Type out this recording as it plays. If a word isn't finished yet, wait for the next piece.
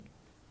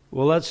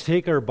Well, let's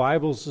take our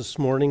Bibles this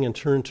morning and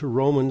turn to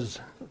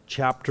Romans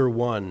chapter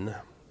 1.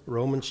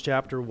 Romans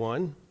chapter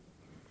 1.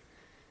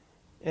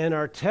 And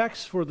our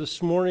text for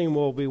this morning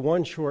will be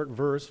one short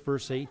verse,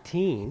 verse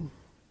 18.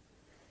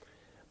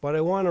 But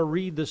I want to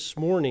read this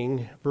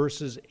morning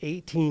verses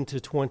 18 to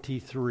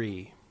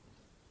 23.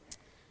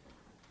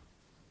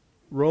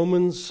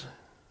 Romans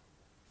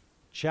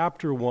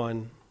chapter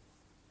 1,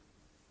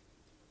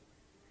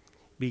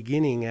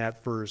 beginning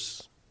at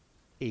verse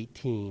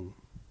 18.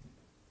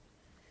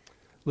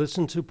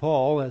 Listen to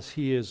Paul as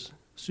he is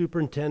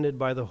superintended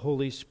by the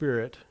Holy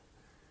Spirit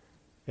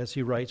as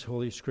he writes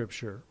Holy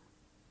Scripture.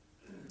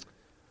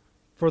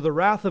 For the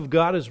wrath of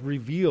God is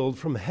revealed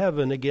from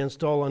heaven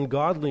against all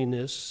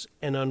ungodliness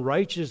and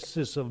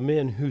unrighteousness of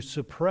men who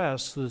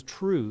suppress the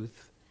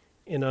truth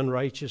in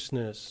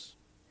unrighteousness.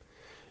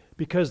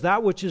 Because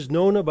that which is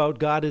known about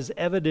God is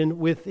evident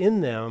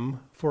within them,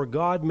 for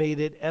God made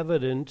it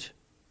evident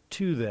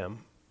to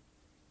them.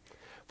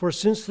 For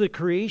since the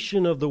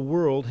creation of the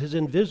world, his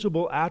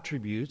invisible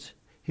attributes,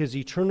 his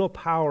eternal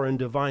power and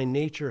divine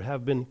nature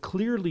have been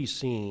clearly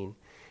seen,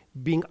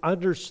 being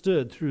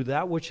understood through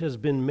that which has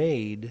been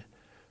made,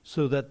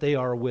 so that they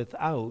are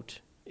without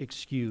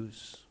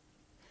excuse.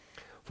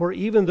 For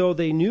even though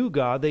they knew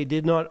God, they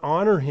did not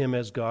honor him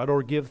as God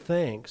or give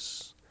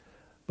thanks,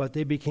 but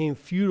they became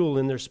futile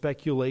in their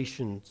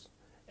speculations,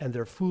 and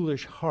their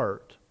foolish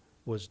heart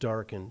was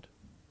darkened.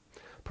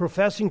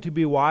 Professing to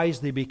be wise,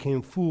 they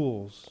became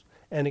fools,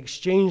 and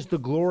exchanged the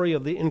glory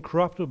of the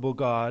incorruptible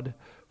God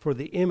for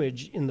the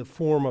image in the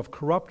form of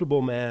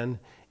corruptible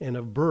man and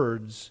of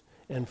birds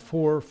and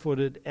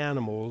four-footed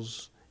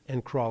animals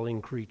and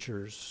crawling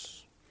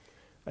creatures.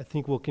 I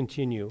think we'll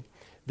continue.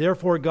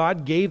 Therefore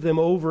God gave them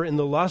over in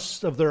the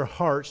lusts of their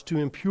hearts to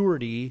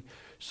impurity,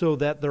 so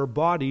that their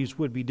bodies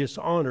would be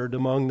dishonored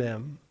among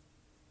them.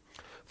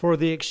 For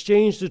they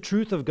exchanged the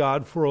truth of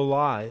God for a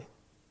lie,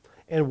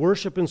 and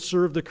worship and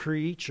serve the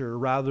creature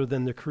rather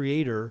than the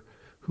Creator,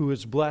 who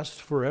is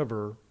blessed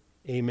forever.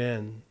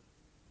 Amen.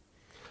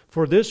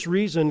 For this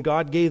reason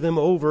God gave them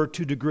over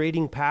to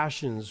degrading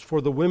passions, for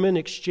the women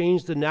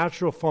exchanged the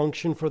natural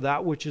function for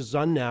that which is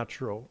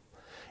unnatural.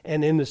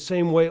 And in the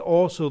same way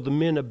also the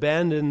men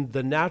abandoned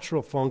the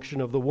natural function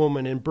of the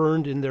woman and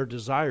burned in their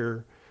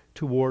desire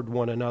toward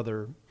one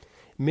another.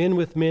 Men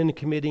with men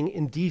committing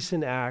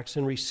indecent acts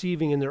and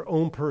receiving in their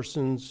own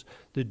persons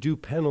the due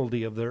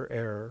penalty of their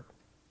error.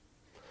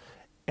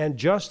 And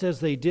just as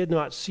they did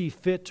not see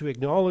fit to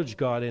acknowledge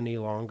God any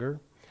longer,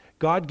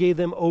 God gave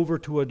them over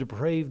to a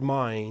depraved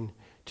mind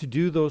to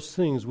do those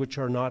things which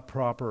are not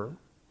proper.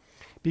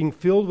 Being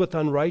filled with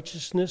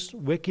unrighteousness,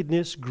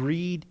 wickedness,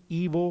 greed,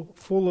 evil,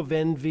 full of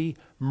envy,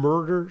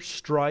 murder,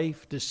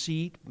 strife,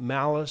 deceit,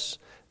 malice,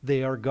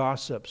 they are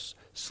gossips,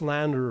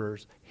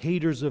 slanderers,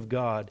 haters of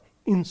God,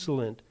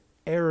 insolent,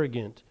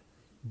 arrogant,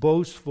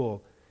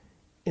 boastful,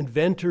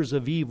 inventors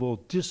of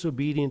evil,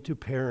 disobedient to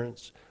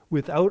parents,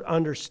 without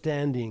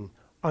understanding,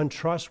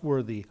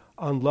 untrustworthy,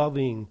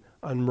 unloving,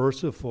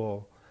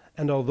 unmerciful.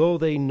 And although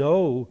they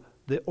know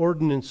the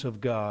ordinance of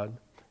God,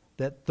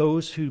 that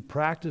those who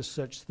practice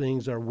such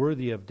things are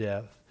worthy of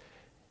death,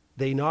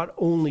 they not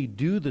only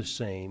do the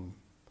same,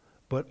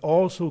 but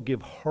also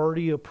give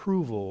hearty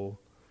approval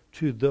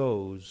to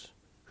those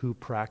who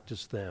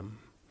practice them.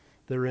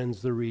 There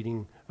ends the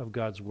reading of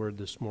God's word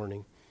this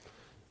morning.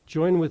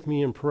 Join with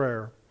me in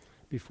prayer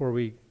before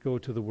we go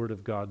to the word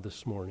of God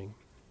this morning.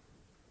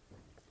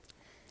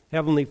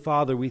 Heavenly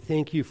Father, we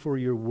thank you for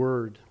your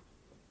word.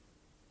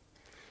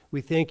 We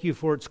thank you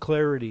for its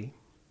clarity.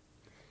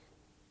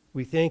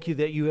 We thank you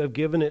that you have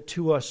given it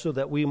to us so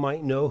that we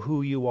might know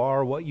who you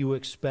are, what you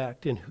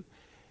expect, and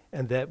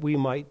that we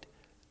might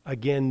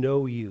again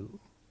know you.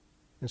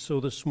 And so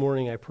this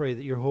morning I pray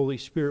that your Holy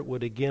Spirit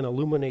would again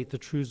illuminate the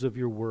truths of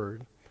your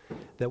word,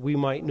 that we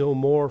might know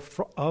more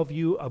of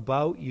you,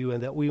 about you,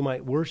 and that we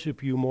might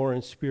worship you more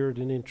in spirit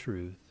and in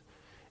truth.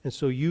 And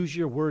so use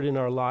your word in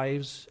our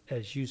lives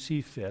as you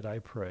see fit, I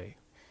pray.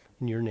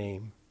 In your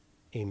name,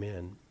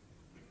 amen.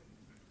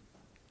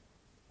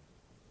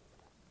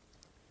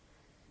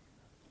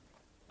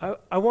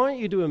 I want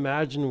you to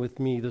imagine with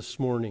me this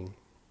morning,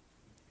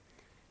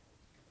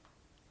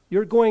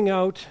 you're going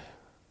out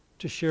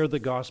to share the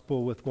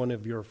gospel with one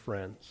of your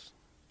friends.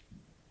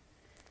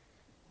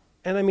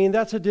 And I mean,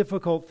 that's a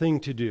difficult thing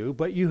to do,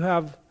 but you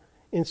have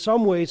in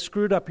some ways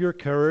screwed up your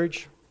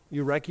courage.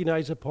 You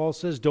recognize that Paul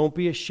says, don't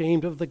be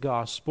ashamed of the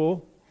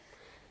gospel.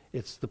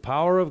 It's the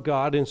power of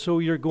God, and so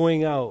you're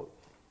going out.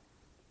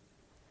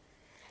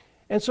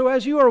 And so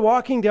as you are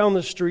walking down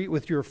the street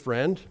with your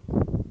friend,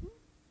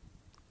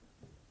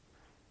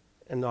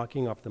 and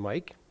knocking off the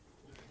mic,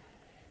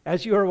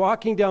 as you are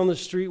walking down the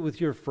street with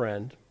your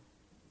friend,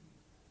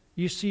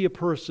 you see a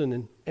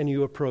person and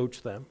you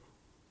approach them.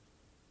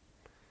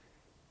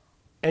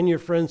 And your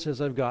friend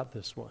says, I've got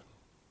this one.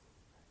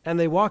 And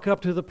they walk up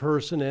to the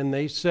person and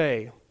they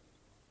say,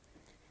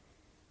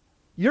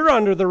 you're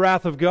under the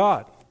wrath of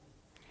God.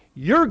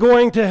 You're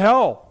going to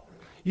hell.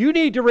 You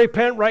need to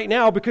repent right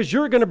now because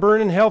you're going to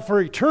burn in hell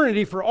for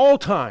eternity, for all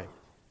time.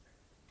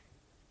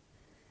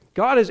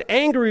 God is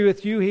angry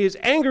with you. He is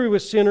angry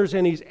with sinners,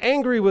 and he's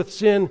angry with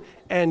sin,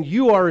 and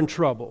you are in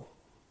trouble.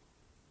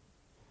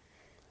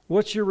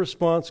 What's your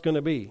response going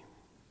to be?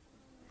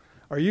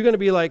 Are you going to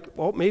be like,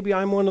 well, maybe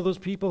I'm one of those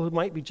people who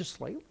might be just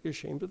slightly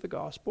ashamed of the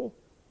gospel?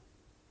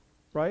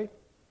 Right?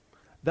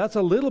 That's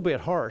a little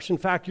bit harsh. In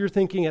fact, you're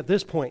thinking at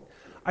this point,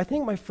 I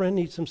think my friend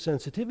needs some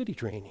sensitivity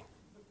training.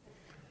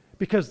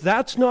 Because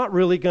that's not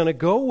really going to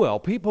go well.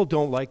 People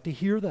don't like to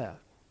hear that.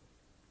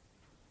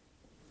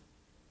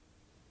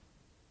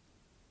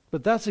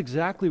 But that's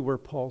exactly where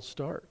Paul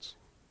starts.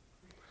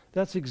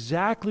 That's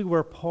exactly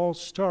where Paul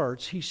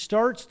starts. He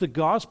starts the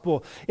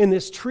gospel in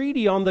this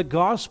treatise on the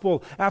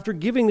gospel. After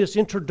giving this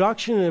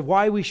introduction of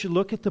why we should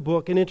look at the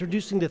book and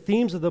introducing the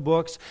themes of the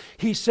books,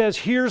 he says,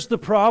 here's the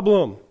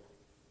problem.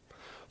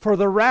 For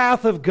the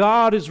wrath of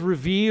God is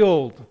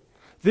revealed.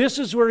 This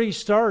is where he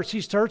starts.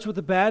 He starts with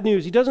the bad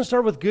news. He doesn't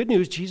start with good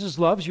news. Jesus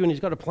loves you and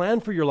he's got a plan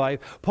for your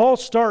life. Paul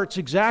starts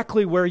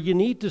exactly where you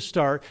need to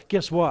start.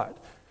 Guess what?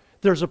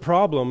 There's a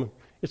problem.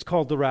 It's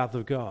called the wrath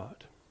of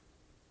God.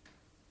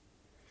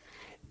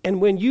 And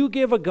when you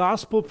give a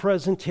gospel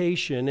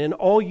presentation and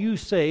all you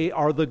say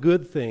are the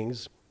good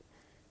things,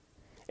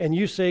 and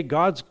you say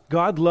God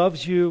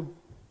loves you,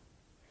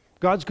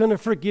 God's going to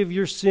forgive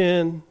your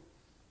sin,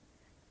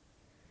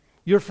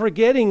 you're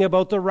forgetting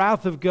about the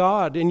wrath of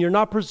God, and you're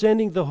not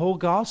presenting the whole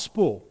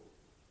gospel.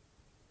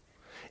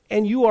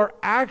 And you are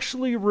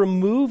actually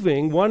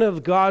removing one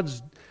of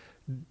God's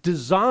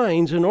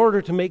designs in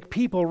order to make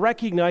people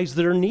recognize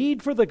their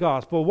need for the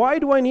gospel. Why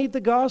do I need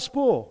the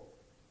gospel?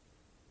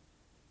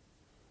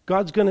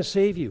 God's going to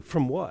save you.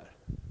 From what?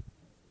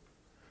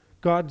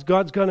 God's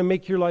going to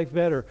make your life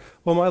better.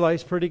 Well, my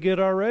life's pretty good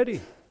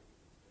already.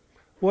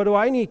 What do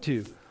I need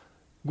to?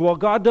 Well,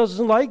 God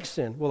doesn't like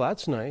sin. Well,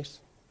 that's nice.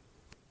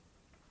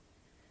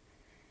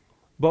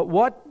 But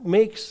what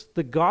makes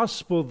the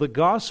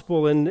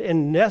gospel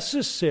and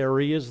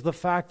necessary is the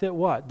fact that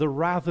what? The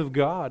wrath of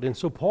God. And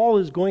so Paul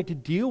is going to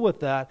deal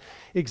with that,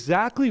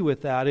 exactly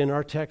with that in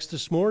our text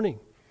this morning.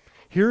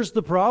 Here's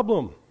the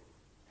problem.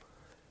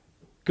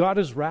 God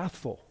is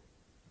wrathful.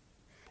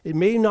 It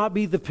may not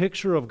be the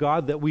picture of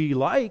God that we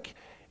like.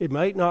 It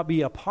might not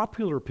be a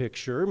popular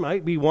picture. It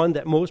might be one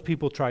that most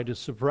people try to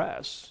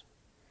suppress.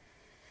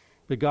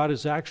 But God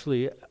is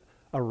actually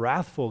a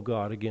wrathful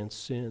God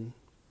against sin.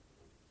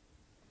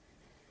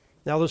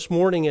 Now this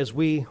morning as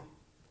we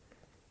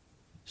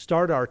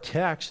start our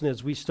text and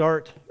as we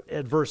start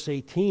at verse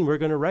 18, we're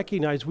going to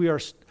recognize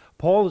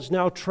Paul is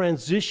now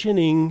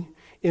transitioning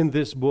in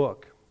this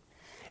book.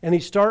 And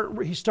he's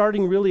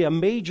starting really a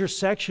major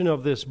section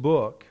of this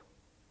book.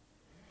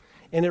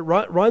 And it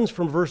runs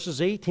from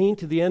verses 18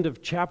 to the end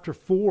of chapter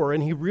 4.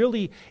 And he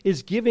really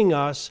is giving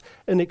us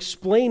and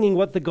explaining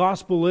what the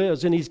gospel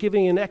is. And he's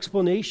giving an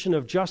explanation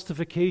of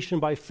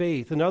justification by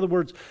faith. In other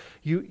words,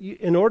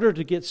 in order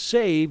to get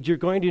saved, you're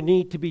going to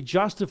need to be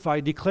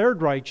justified,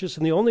 declared righteous.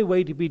 And the only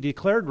way to be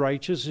declared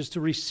righteous is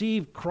to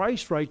receive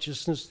Christ's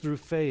righteousness through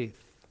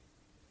faith.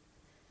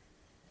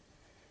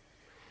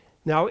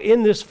 Now,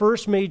 in this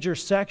first major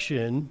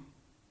section,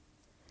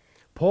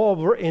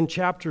 Paul, in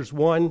chapters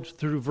 1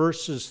 through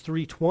verses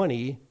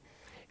 320,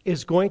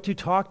 is going to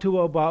talk to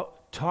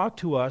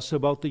us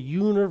about the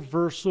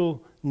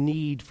universal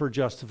need for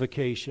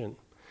justification.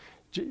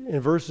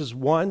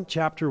 In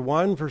chapter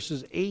 1,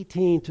 verses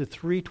 18 to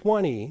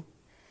 320,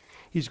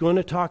 he's going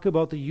to talk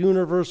about the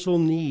universal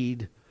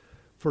need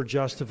for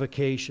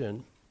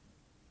justification.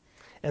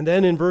 And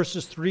then in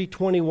verses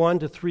 321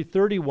 to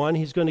 331,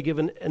 he's going to give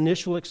an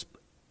initial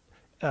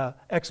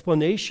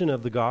explanation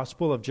of the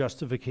gospel of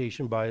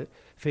justification by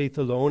faith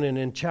alone. And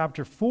in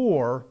chapter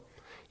 4,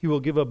 he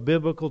will give a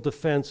biblical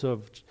defense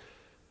of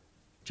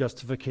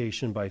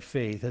justification by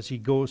faith as he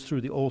goes through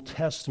the Old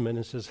Testament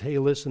and says, hey,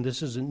 listen,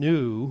 this isn't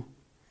new.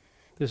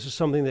 This is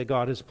something that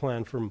God has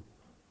planned from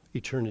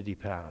eternity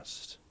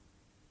past.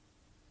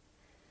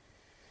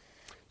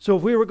 So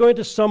if we were going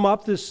to sum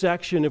up this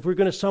section, if we're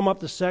going to sum up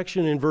the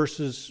section in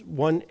verses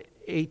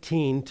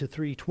 118 to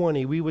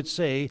 320, we would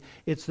say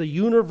it's the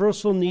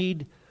universal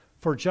need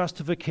for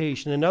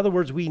justification. In other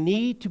words, we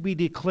need to be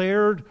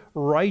declared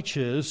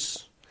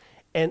righteous,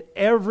 and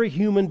every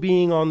human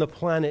being on the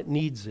planet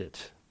needs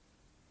it.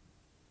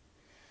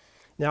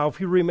 Now, if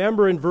you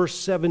remember in verse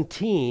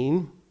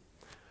 17,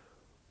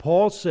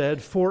 Paul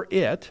said, for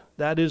it,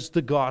 that is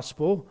the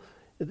gospel,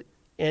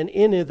 and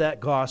in that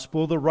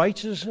gospel, the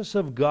righteousness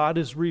of God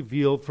is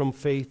revealed from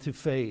faith to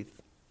faith.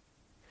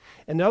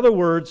 In other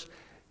words,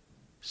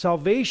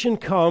 salvation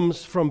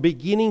comes from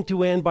beginning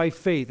to end by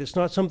faith. It's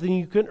not something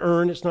you can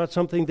earn. It's not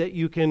something that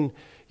you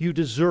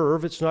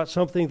deserve. It's not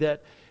something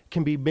that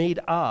can be made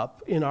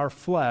up in our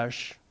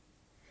flesh,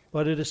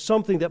 but it is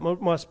something that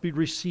must be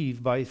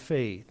received by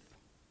faith.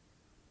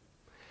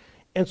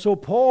 And so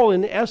Paul,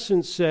 in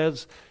essence,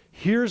 says,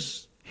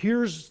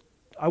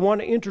 I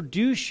want to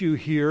introduce you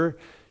here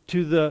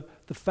to the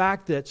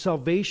fact that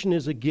salvation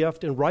is a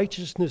gift and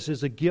righteousness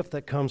is a gift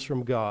that comes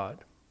from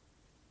God.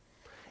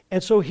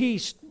 And so he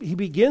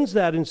begins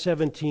that in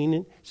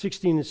 16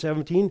 and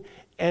 17,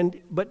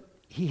 but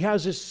he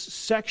has this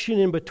section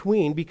in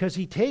between because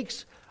he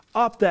takes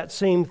up that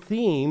same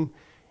theme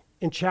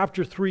in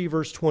chapter 3,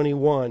 verse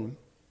 21.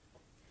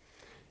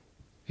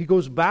 He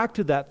goes back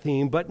to that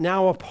theme, but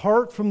now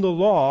apart from the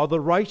law, the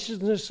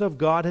righteousness of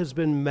God has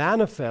been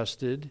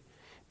manifested,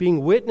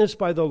 being witnessed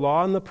by the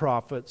law and the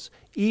prophets,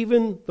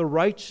 even the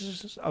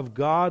righteousness of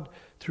God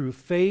through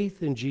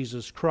faith in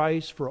Jesus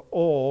Christ for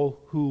all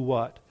who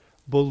what?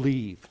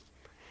 Believe.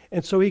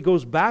 And so he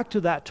goes back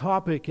to that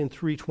topic in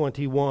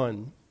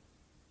 3:21.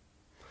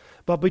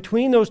 But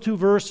between those two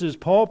verses,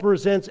 Paul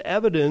presents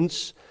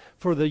evidence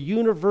for the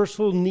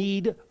universal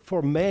need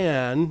for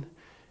man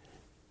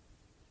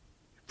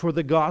for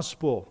the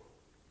gospel.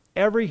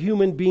 Every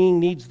human being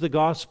needs the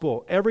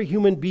gospel. Every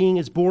human being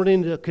is born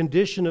into a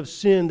condition of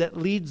sin that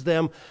leads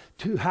them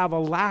to have a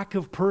lack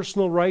of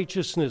personal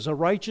righteousness, a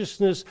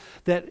righteousness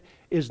that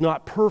is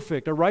not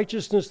perfect, a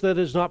righteousness that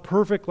is not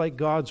perfect like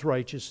God's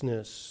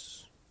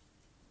righteousness.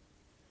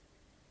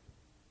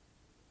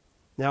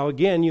 Now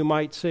again, you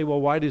might say, well,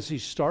 why does he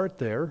start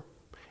there?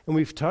 And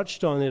we've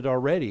touched on it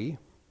already.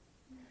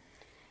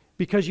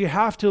 Because you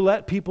have to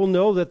let people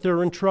know that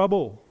they're in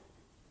trouble.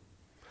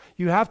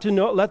 You have to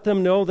let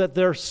them know that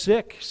they're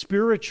sick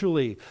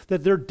spiritually,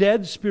 that they're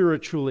dead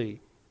spiritually.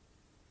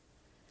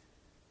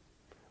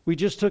 We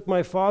just took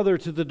my father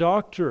to the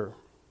doctor.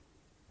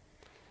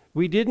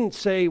 We didn't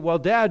say, well,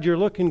 Dad, you're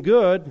looking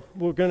good.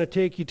 We're going to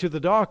take you to the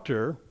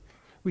doctor.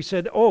 We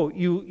said, oh,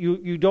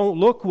 you don't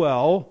look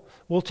well.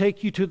 We'll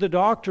take you to the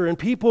doctor. And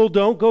people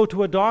don't go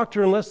to a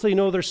doctor unless they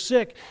know they're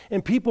sick.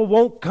 And people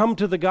won't come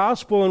to the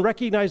gospel and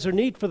recognize their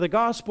need for the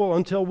gospel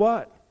until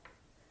what?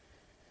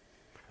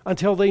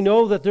 Until they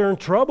know that they're in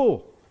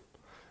trouble.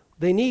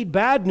 They need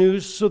bad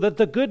news so that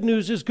the good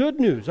news is good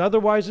news.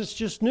 Otherwise, it's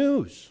just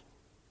news.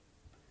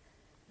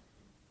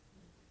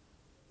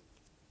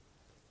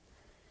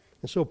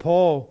 And so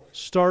Paul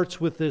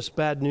starts with this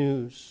bad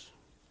news.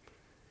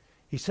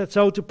 He sets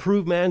out to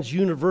prove man's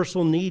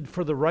universal need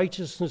for the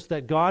righteousness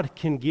that God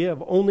can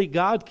give. Only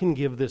God can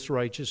give this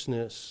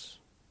righteousness.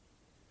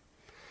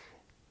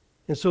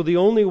 And so the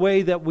only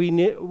way that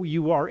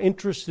you are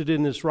interested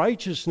in this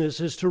righteousness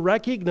is to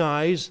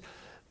recognize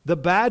the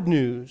bad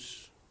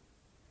news.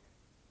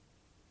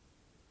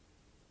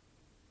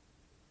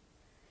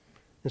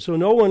 And so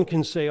no one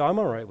can say, I'm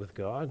all right with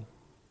God.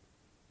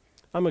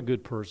 I'm a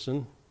good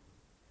person.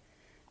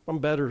 I'm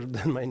better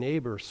than my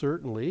neighbor,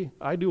 certainly.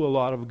 I do a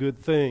lot of good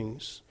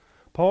things.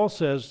 Paul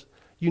says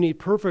you need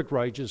perfect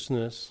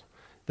righteousness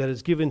that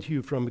is given to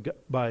you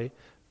by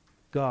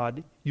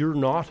God. You're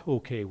not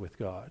okay with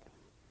God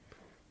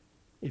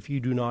if you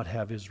do not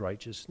have his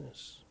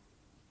righteousness.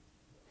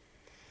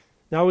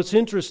 Now it's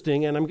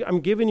interesting, and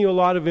I'm giving you a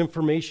lot of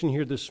information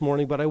here this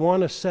morning, but I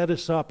want to set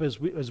us up as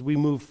we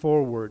move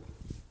forward.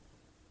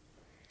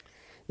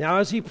 Now,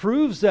 as he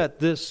proves that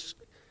this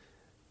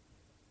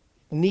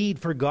need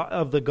for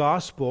of the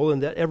gospel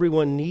and that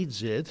everyone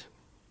needs it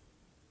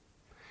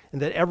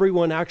and that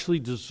everyone actually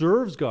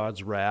deserves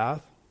God's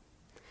wrath,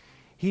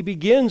 he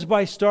begins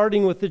by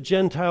starting with the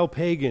Gentile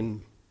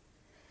pagan.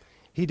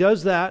 He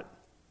does that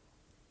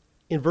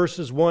in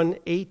verses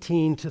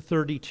 1:18 to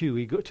 32.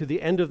 He goes to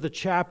the end of the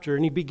chapter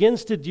and he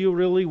begins to deal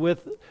really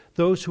with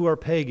those who are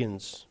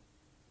pagans.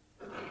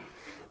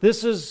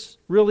 This is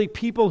really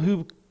people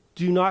who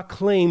do not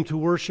claim to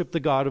worship the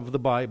God of the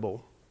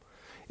Bible.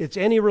 It's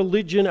any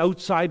religion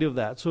outside of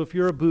that. So if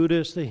you're a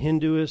Buddhist, a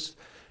Hinduist,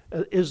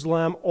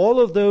 Islam, all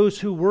of those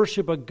who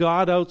worship a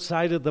God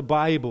outside of the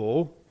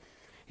Bible,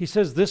 he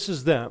says this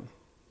is them.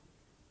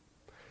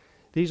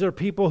 These are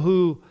people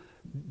who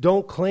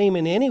don't claim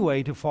in any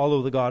way to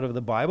follow the God of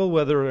the Bible,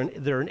 whether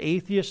they're an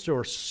atheist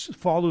or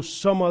follow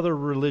some other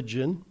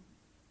religion.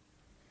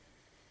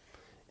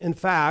 In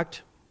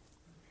fact,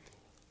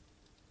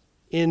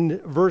 in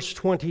verse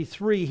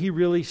 23, he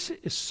really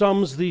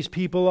sums these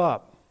people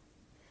up.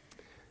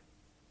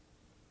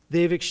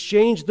 They've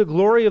exchanged the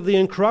glory of the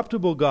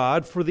incorruptible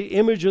God for the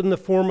image in the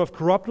form of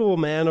corruptible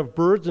man, of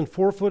birds and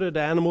four-footed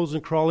animals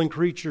and crawling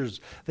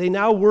creatures. They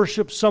now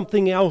worship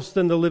something else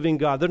than the living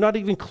God. They're not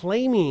even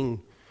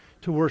claiming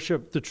to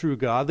worship the true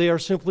God. They are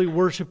simply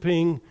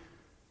worshiping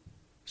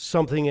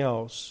something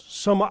else.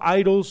 Some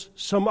idols,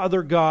 some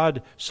other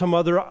God, some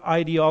other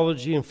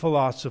ideology and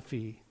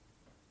philosophy.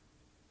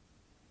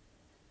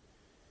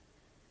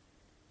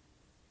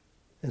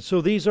 And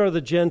so these are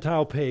the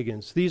Gentile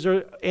pagans. These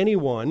are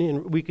anyone,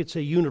 and we could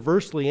say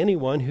universally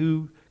anyone,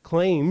 who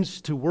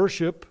claims to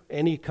worship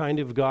any kind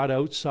of God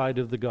outside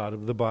of the God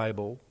of the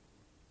Bible.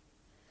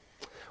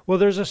 Well,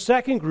 there's a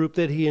second group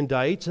that he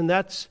indicts, and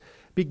that's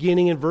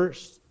beginning in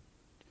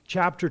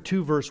chapter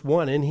 2, verse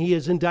 1, and he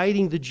is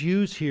indicting the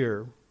Jews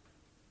here.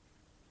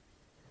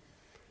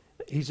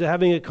 He's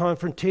having a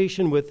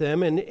confrontation with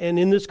them, and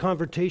in this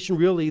confrontation,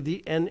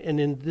 really, and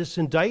in this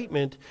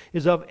indictment,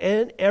 is of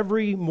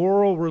every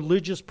moral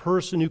religious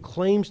person who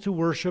claims to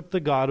worship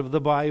the God of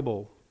the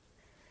Bible.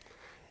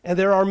 And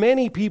there are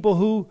many people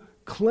who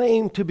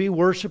claim to be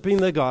worshiping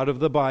the God of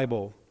the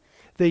Bible.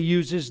 They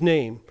use his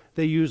name.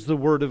 They use the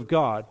Word of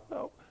God.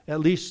 At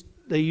least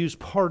they use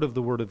part of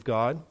the Word of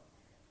God.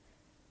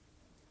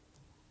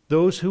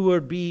 those who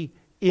would be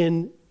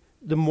in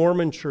the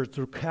Mormon Church,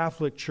 the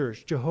Catholic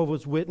Church,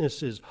 Jehovah's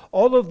Witnesses,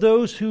 all of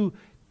those who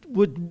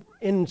would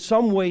in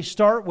some way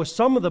start with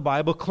some of the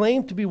Bible,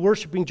 claim to be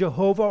worshiping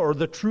Jehovah or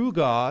the true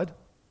God.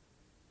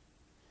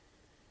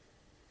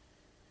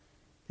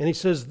 And he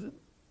says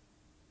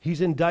he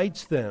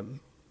indicts them.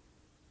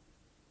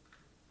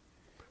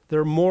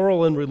 They're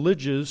moral and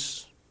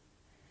religious,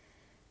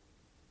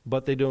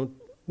 but they don't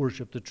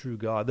worship the true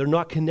God. They're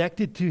not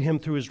connected to him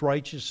through his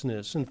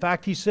righteousness. In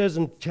fact, he says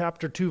in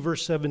chapter 2,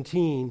 verse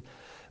 17,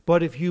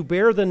 "But if you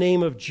bear the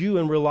name of Jew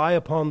and rely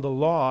upon the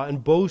law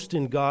and boast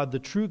in God, the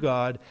true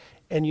God,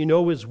 and you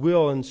know his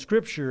will in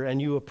Scripture,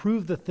 and you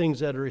approve the things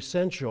that are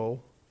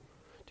essential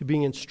to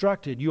being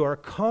instructed, you are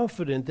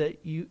confident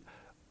that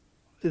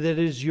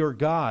is your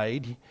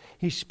guide."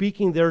 He's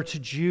speaking there to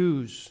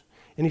Jews.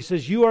 And he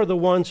says, you are the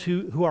ones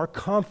who are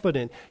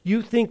confident.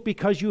 You think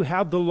because you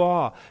have the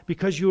law,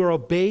 because you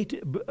obey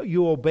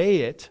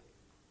it,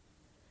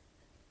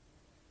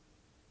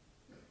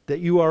 that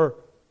you are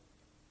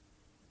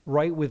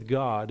right with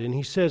God. And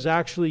he says,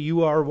 actually,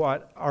 you are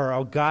what? Are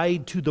a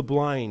guide to the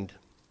blind.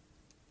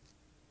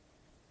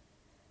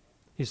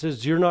 He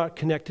says, you're not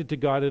connected to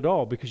God at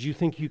all because you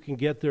think you can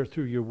get there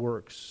through your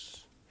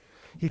works.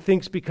 He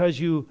thinks because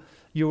you're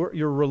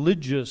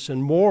religious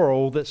and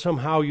moral that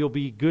somehow you'll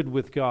be good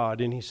with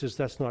God. And he says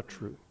that's not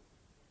true.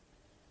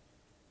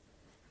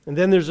 And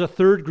then there's a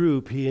third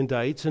group he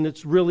indicts, and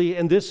it's really,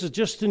 and this is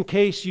just in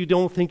case you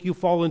don't think you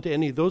fall into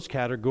any of those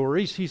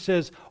categories, he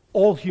says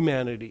all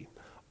humanity.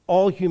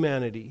 All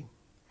humanity.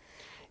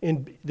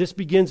 And this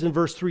begins in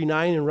verse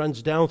 3:9 and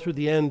runs down through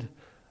the end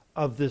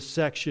of this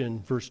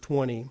section, verse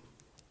 20.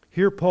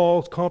 Here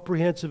Paul's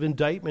comprehensive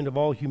indictment of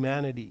all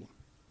humanity.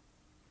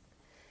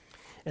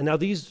 And now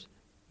these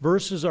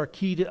verses are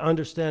key to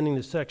understanding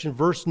this section.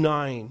 Verse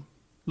 9.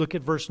 Look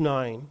at verse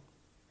 9.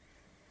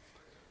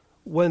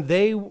 When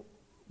they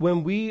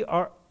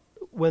are,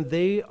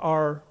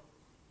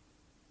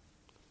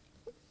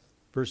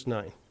 verse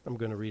 9, I'm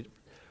going to read it.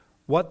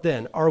 What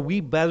then? Are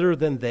we better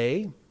than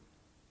they?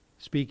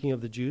 Speaking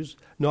of the Jews.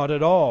 Not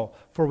at all.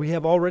 For we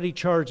have already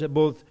charged that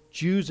both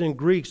Jews and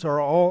Greeks are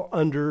all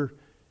under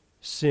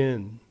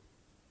sin.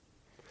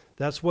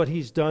 That's what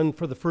he's done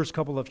for the first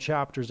couple of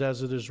chapters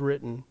as it is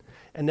written.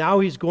 And now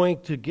he's going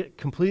to get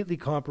completely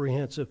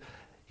comprehensive.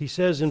 He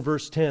says in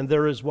verse 10,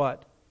 there is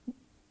what?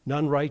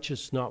 None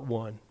righteous, not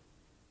one.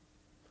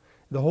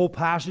 The whole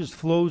passage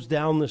flows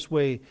down this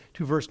way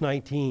to verse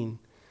 19.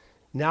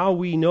 Now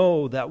we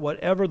know that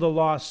whatever the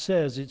law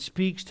says, it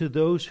speaks to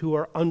those who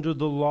are under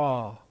the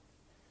law.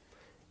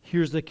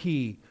 Here's the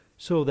key.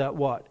 So that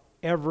what?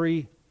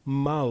 Every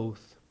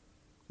mouth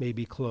may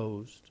be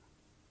closed.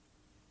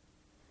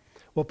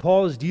 What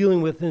Paul is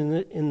dealing with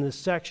in this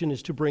section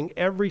is to bring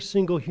every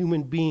single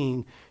human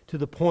being to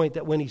the point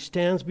that when he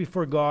stands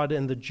before God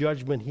and the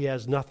judgment, he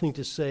has nothing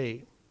to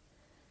say.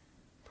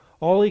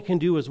 All he can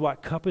do is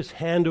what? Cup his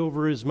hand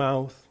over his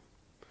mouth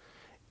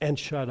and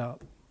shut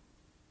up.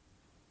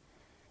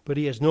 But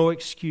he has no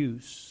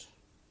excuse.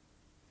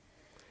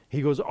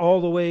 He goes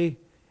on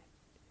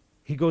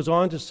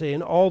to say,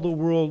 and all the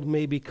world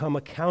may become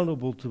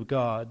accountable to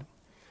God.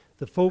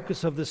 The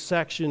focus of this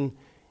section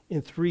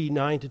in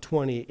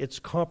 3:9-20,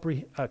 it's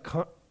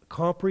a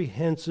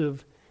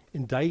comprehensive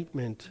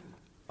indictment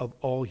of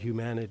all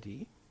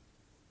humanity.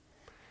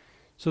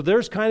 So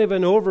there's kind of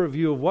an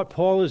overview of what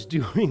Paul is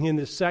doing in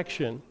this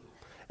section.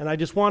 And I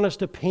just want us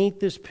to paint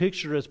this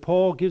picture as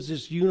Paul gives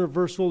this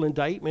universal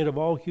indictment of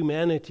all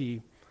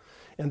humanity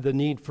and the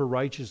need for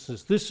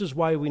righteousness. This is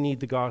why we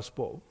need the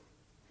gospel.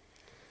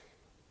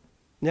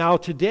 Now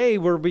today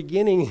we're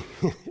beginning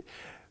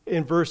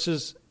in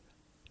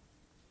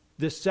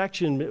this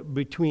section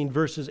between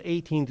verses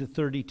 18 to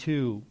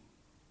 32.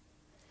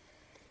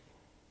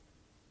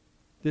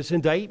 This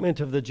indictment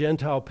of the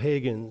Gentile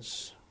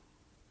pagans.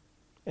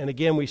 And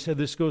again, we said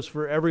this goes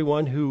for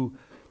everyone who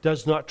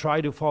does not try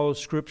to follow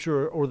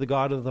Scripture or the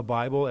God of the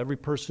Bible, every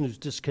person who's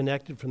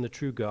disconnected from the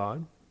true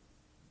God.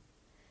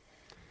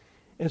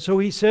 And so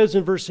he says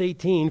in verse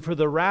 18, for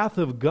the wrath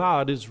of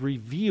God is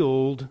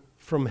revealed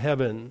from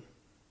heaven.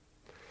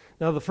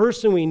 Now the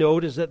first thing we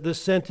note is that this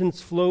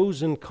sentence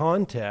flows in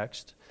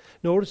context.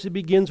 Notice it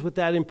begins with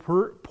that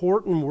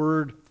important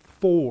word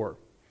for.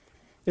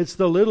 It's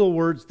the little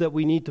words that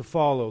we need to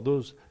follow,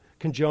 those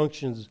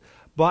conjunctions.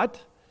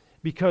 But,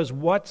 because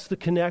what's the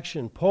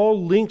connection?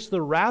 Paul links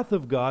the wrath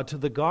of God to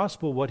the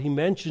gospel, what he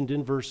mentioned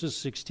in verses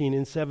 16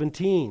 and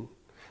 17.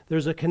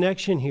 There's a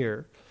connection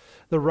here.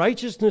 The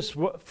righteousness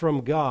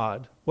from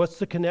God, what's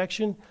the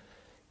connection?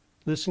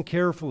 Listen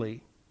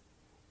carefully.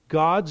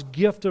 God's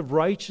gift of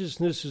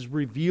righteousness is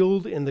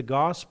revealed in the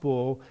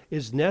gospel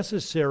is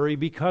necessary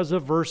because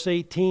of verse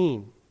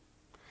 18.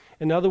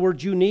 In other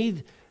words, you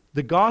need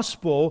the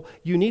gospel,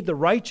 you need the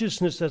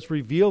righteousness that's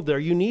revealed there.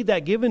 You need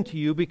that given to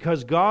you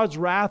because God's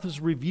wrath is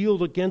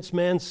revealed against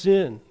man's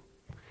sin.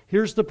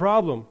 Here's the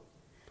problem.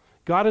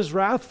 God is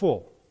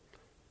wrathful.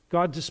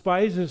 God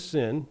despises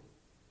sin.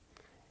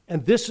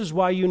 And this is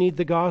why you need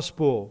the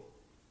gospel.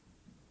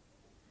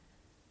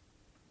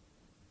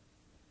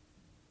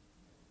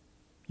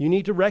 You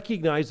need to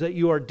recognize that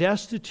you are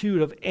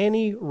destitute of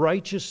any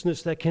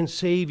righteousness that can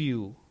save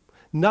you.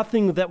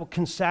 Nothing that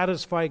can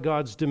satisfy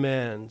God's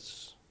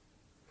demands.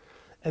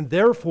 And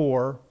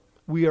therefore,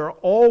 we are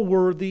all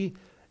worthy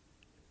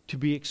to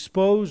be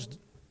exposed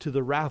to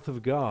the wrath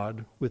of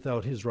God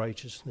without his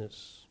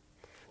righteousness.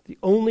 The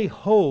only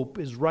hope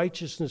is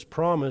righteousness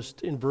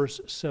promised in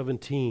verse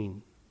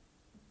 17.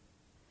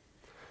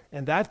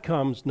 And that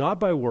comes not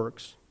by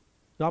works,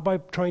 not by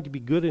trying to be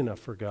good enough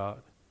for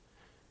God,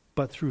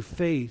 but through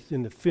faith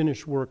in the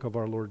finished work of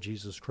our Lord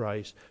Jesus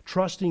Christ,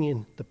 trusting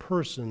in the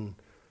person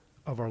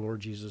of our Lord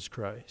Jesus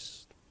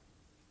Christ.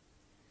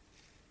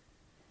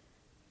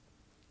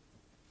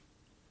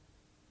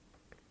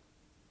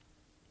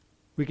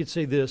 We could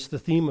say this, the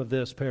theme of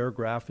this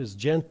paragraph is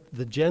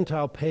the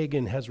Gentile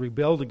pagan has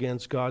rebelled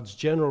against God's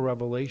general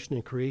revelation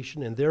in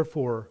creation, and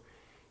therefore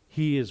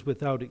he is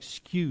without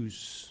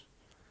excuse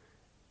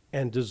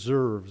and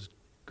deserves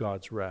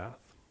God's wrath.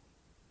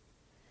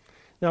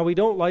 Now, we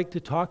don't like to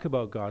talk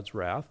about God's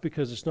wrath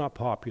because it's not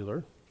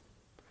popular.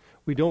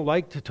 We don't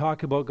like to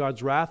talk about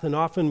God's wrath, and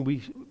often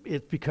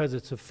it's because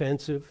it's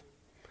offensive.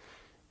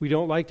 We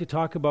don't like to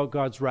talk about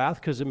God's wrath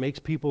because it makes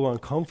people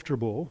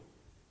uncomfortable.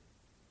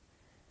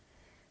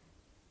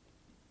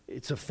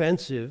 It's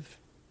offensive.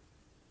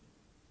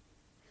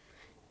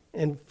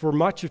 And for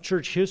much of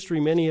church history,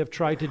 many have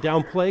tried to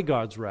downplay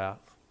God's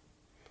wrath.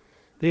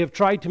 They have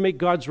tried to make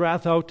God's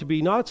wrath out to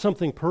be not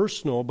something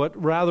personal, but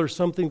rather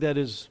something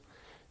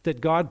that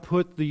God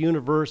put the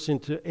universe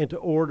into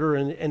order,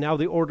 and now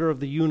the order of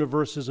the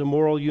universe is a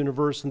moral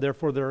universe, and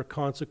therefore there are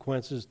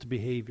consequences to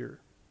behavior.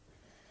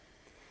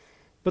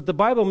 But the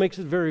Bible makes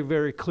it very,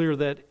 very clear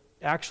that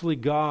actually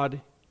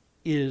God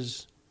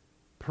is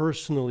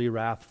personally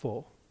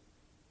wrathful.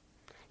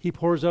 He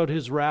pours out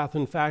his wrath.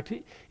 In fact,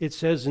 it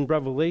says in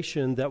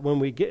Revelation that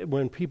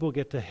when people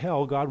get to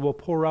hell, God will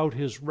pour out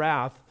his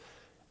wrath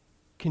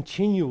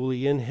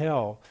continually in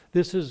hell.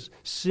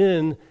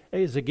 Sin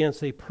is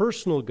against a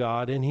personal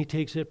God, and he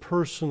takes it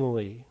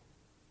personally.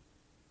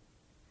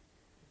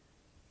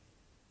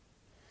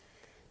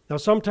 Now,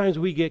 sometimes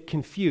we get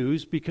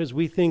confused because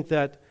we think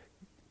that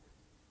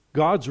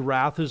God's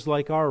wrath is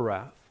like our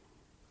wrath.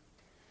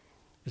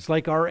 It's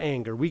like our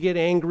anger. We get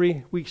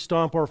angry, we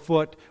stomp our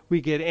foot. We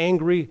get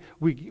angry,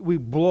 we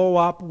blow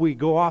up, we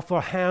go off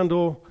the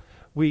handle.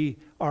 We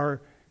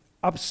are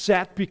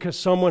upset because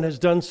someone has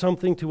done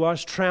something to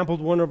us,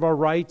 trampled one of our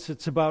rights.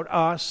 It's about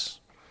us.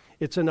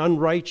 It's an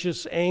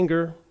unrighteous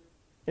anger,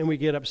 and we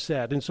get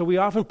upset. And so we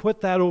often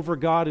put that over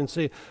God and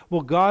say,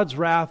 well, God's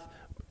wrath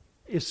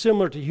is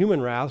similar to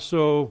human wrath,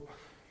 so,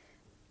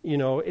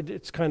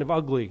 it's kind of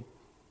ugly.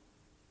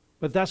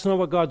 But that's not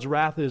what God's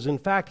wrath is. In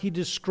fact, he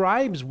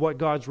describes what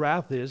God's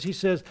wrath is. He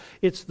says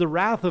it's the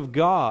wrath of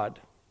God.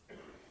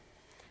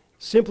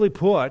 Simply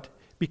put,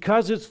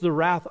 because it's the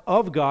wrath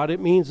of God, it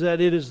means that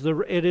it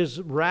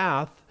is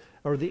wrath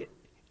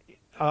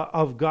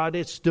of God.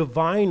 It's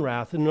divine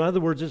wrath. In other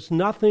words, it's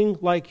nothing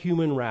like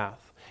human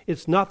wrath.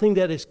 It's nothing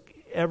that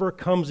ever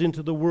comes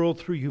into the world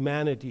through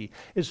humanity.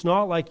 It's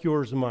not like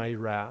yours and my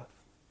wrath.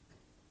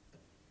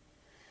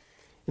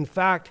 In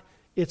fact,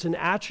 it's an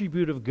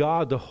attribute of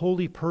God, the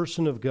holy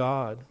person of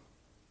God.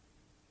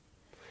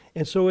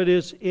 And so it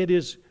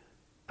is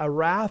a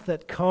wrath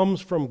that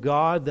comes from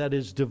God that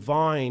is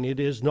divine.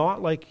 It is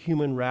not like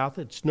human wrath.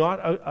 It's not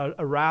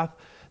a wrath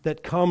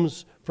that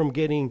comes from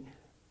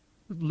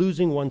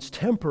losing one's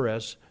temper,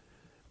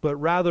 but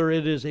rather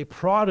it is a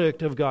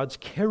product of God's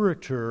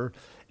character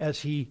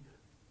as he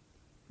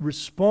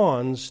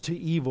responds to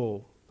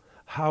evil,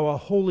 how a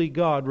holy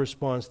God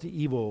responds to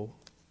evil.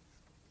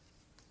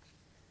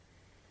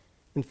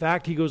 In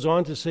fact, he goes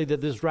on to say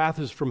that this wrath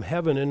is from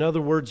heaven. In other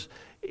words,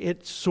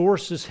 its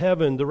source is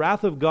heaven. The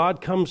wrath of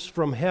God comes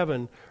from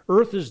heaven.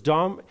 Earth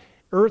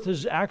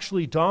is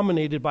actually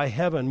dominated by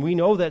heaven. We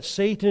know that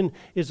Satan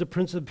is the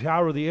prince of the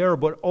power of the air,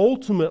 but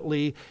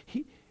ultimately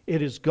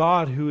it is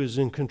God who is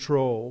in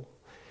control.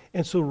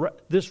 And so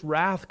this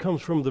wrath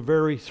comes from the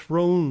very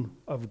throne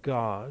of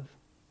God.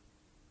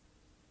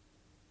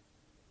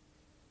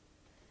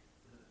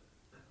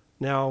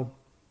 Now,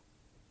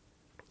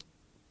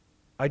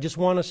 I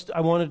want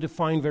to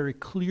define very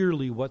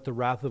clearly what the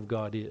wrath of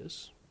God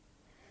is,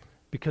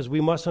 because we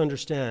must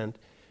understand.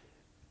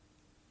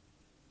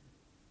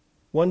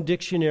 One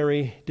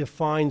dictionary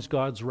defines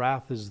God's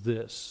wrath as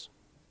this: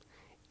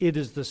 it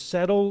is the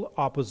settled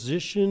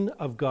opposition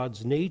of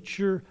God's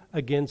nature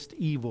against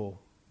evil,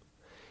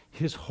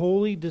 his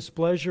holy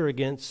displeasure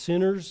against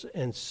sinners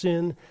and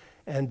sin,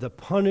 and the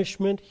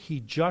punishment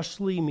he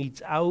justly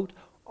metes out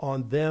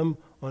on them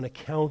on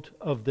account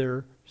of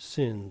their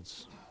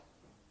sins.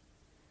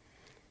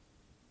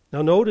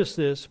 Now notice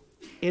this,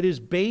 it is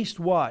based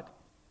what?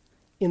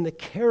 In the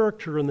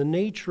character and the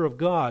nature of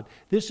God.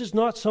 This is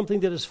not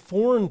something that is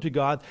foreign to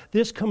God.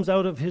 This comes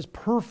out of his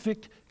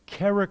perfect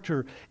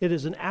character. It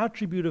is an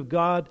attribute of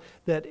God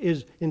that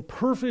is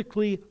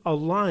perfectly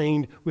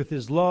aligned with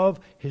his love,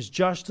 his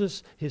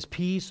justice, his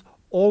peace,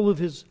 all of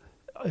his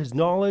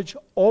knowledge,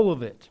 all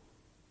of it.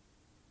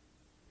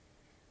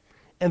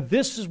 And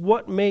this is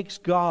what makes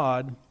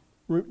God,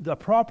 the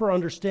proper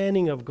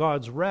understanding of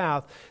God's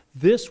wrath,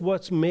 this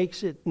what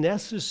makes it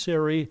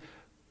necessary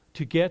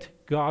to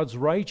get God's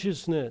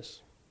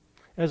righteousness.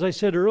 As I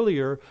said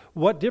earlier,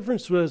 what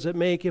difference does it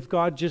make if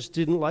God just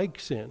didn't like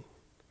sin?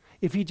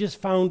 If he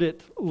just found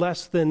it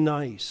less than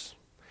nice?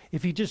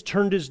 If he just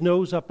turned his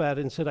nose up at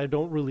it and said, I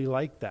don't really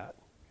like that?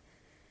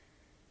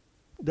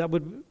 There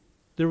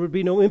would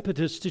be no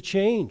impetus to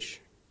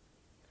change.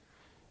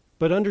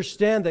 But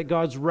understand that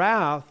God's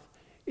wrath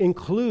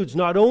includes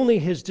not only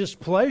his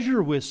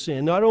displeasure with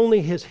sin, not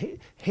only his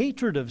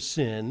hatred of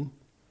sin,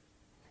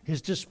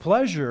 his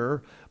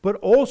displeasure, but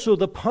also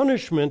the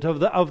punishment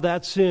of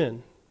that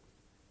sin.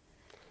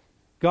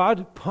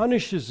 God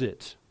punishes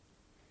it.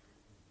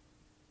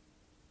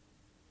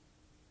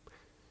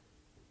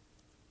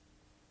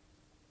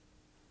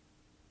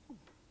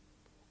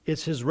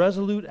 It's his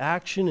resolute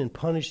action in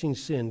punishing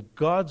sin,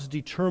 God's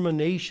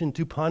determination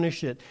to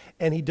punish it.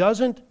 And he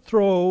doesn't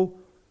throw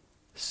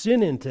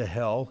sin into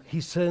hell,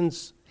 he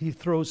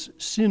throws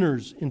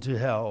sinners into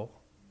hell.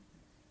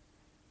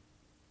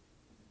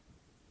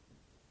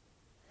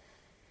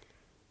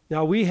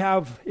 Now we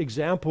have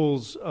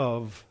examples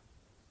of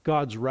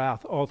God's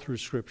wrath all through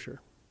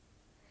Scripture.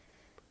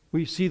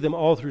 We see them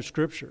all through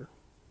Scripture.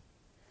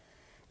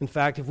 In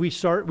fact,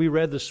 we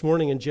read this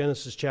morning in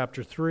Genesis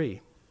chapter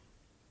 3.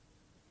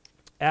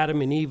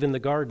 Adam and Eve in the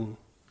garden.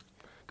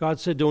 God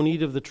said, don't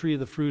eat of the tree of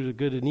the fruit of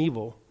good and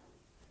evil.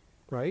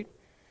 Right?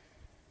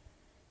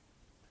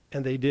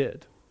 And they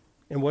did.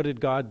 And what did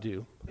God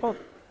do? Oh,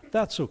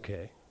 that's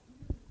okay.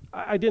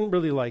 I didn't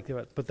really like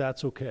it, but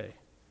that's okay.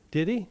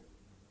 Did he?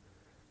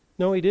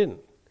 No, he didn't.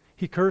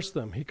 He cursed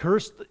them. He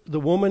cursed the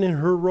woman in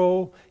her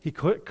role. He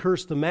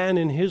cursed the man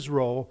in his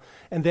role.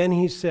 And then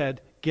he said,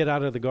 get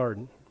out of the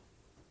garden.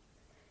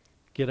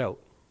 Get out.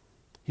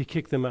 He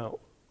kicked them out.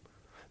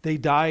 They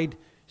died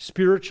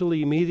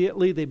spiritually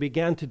immediately. They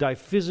began to die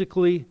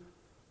physically.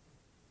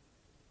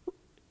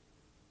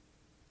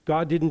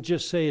 God didn't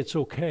just say it's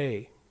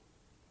okay.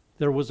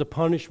 There was a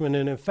punishment.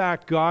 And in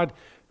fact, God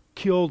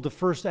killed the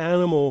first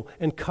animal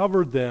and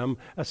covered them,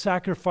 a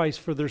sacrifice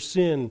for their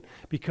sin,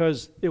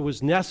 because it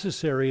was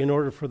necessary in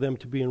order for them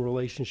to be in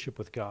relationship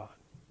with God.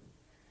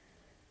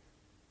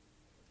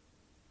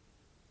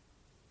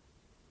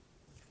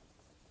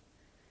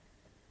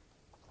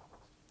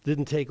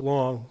 Didn't take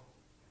long.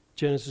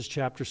 Genesis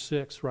chapter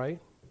 6, right?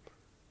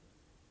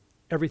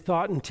 Every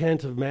thought and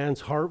intent of man's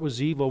heart was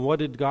evil. What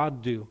did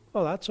God do?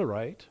 Oh, that's all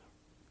right.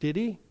 Did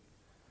he?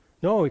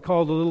 No, he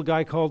called a little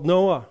guy called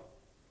Noah.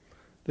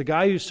 The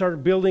guy who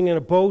started building in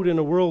a boat in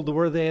a world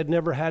where they had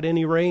never had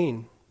any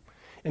rain.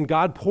 And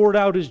God poured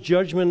out his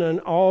judgment on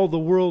all the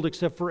world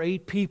except for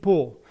 8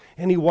 people.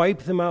 And he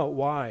wiped them out.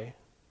 Why?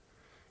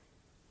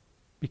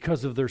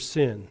 Because of their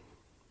sin.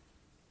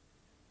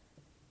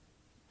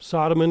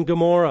 Sodom and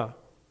Gomorrah.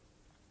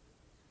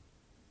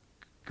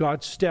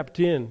 God stepped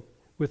in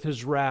with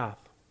his wrath.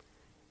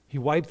 He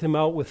wiped them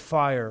out with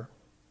fire.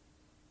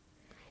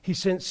 He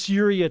sent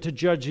Syria to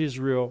judge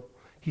Israel.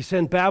 He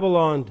sent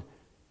Babylon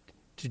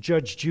to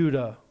judge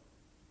Judah.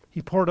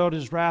 He poured out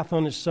his wrath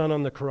on his son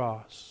on the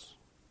cross.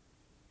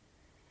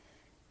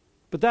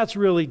 But that's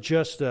really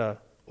just an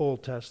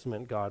Old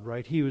Testament God,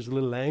 right? He was a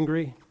little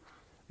angry.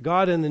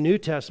 God in the New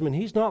Testament,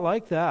 he's not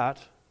like that,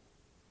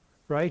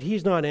 right?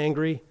 He's not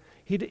angry.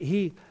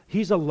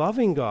 He's a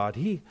loving God.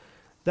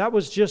 That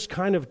was just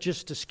kind of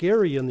just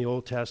scary in the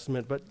Old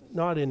Testament, but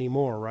not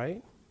anymore,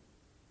 right?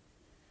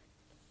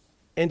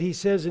 And he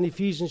says in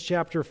Ephesians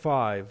chapter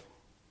 5,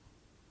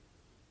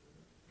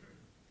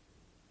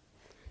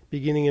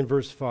 beginning in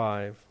verse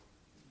 5,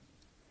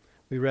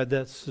 we read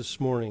that this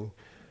morning.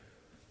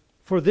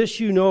 For this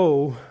you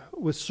know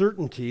with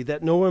certainty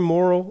that no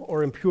immoral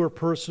or impure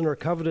person or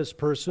covetous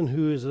person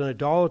who is an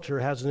idolater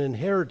has an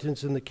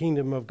inheritance in the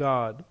kingdom of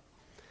God.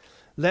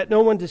 Let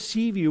no one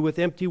deceive you with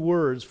empty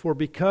words, for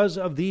because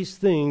of these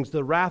things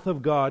the wrath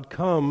of God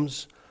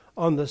comes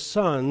on the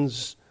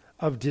sons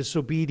of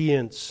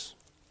disobedience.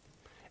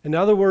 In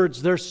other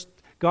words,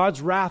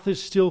 God's wrath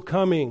is still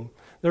coming.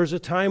 There's a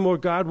time where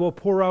God will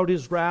pour out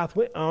his wrath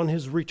on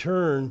his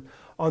return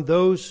on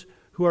those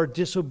who are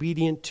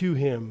disobedient to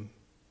him.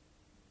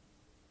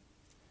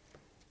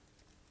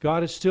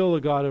 God is still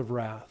a God of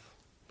wrath.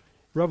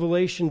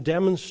 Revelation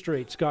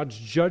demonstrates God's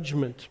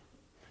judgment.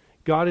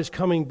 God is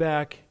coming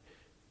back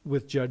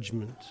with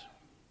judgment.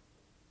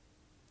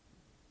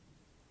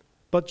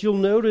 But you'll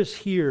notice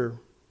here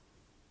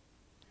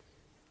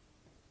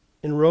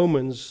in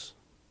Romans,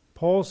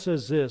 Paul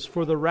says this,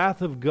 for the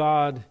wrath of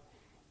God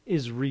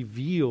is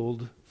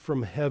revealed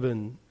from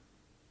heaven.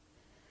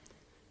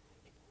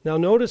 Now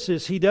notice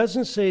this, he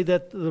doesn't say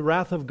that the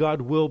wrath of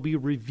God will be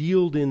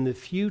revealed in the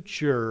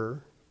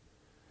future,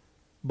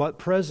 but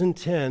present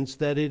tense,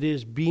 that it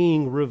is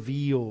being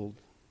revealed.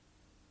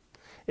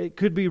 It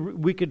could be,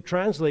 we could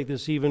translate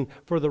this even,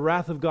 for the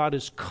wrath of God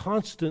is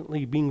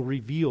constantly being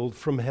revealed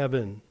from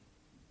heaven.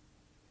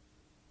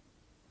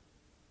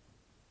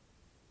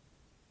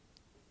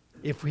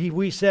 If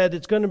we said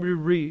it's going to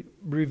be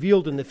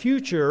revealed in the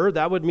future,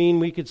 that would mean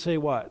we could say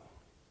what?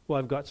 Well,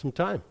 I've got some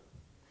time.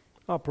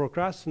 I'll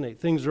procrastinate.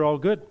 Things are all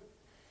good,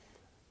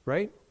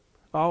 right?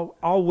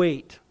 I'll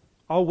wait.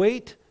 I'll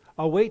wait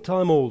till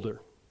I'm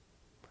older.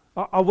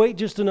 I'll wait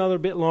just another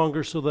bit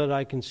longer so that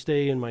I can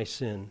stay in my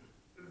sin.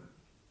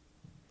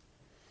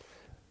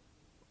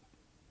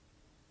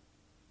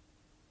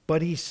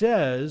 But he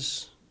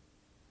says,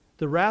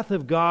 the wrath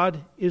of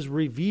God is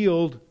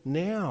revealed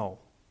now.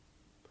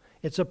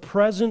 It's a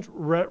present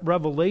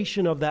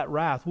revelation of that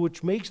wrath,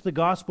 which makes the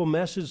gospel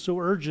message so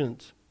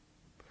urgent.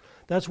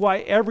 That's why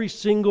every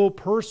single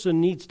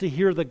person needs to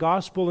hear the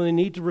gospel, and they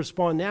need to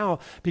respond now,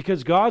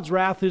 because God's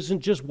wrath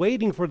isn't just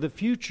waiting for the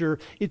future,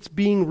 it's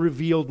being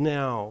revealed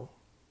now.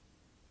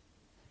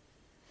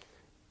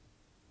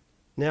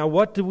 Now,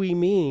 what do we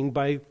mean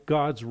by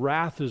God's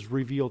wrath is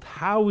revealed?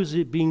 How is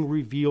it being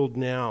revealed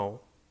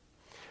now?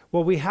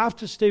 Well, we have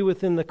to stay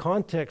within the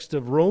context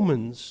of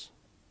Romans.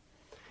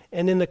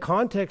 And in the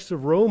context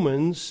of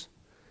Romans,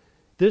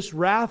 this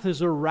wrath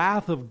is a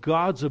wrath of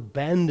God's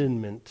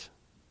abandonment.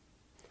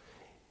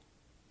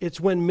 It's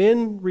when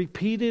men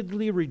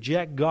repeatedly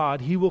reject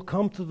God, he will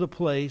come to the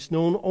place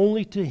known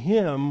only to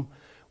him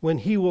when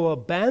he will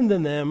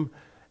abandon them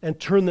and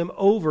turn them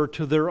over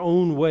to their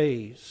own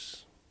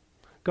ways.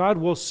 God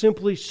will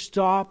simply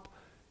stop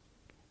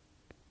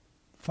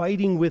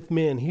fighting with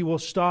men. He will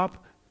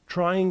stop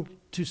trying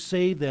to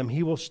save them.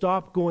 He will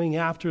stop going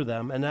after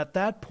them. And at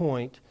that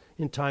point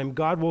in time,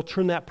 God will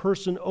turn that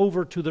person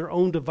over to their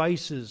own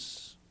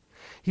devices.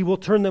 He will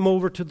turn them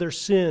over to their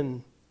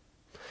sin.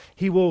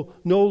 He will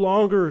no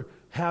longer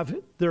have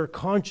their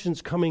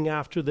conscience coming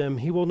after them.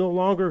 He will no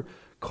longer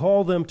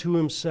call them to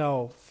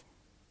himself.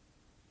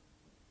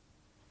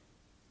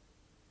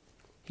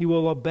 He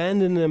will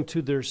abandon them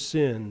to their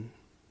sin.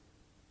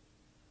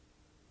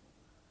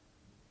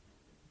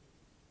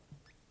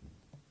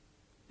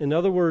 In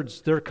other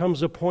words, there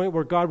comes a point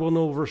where God will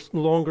no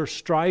longer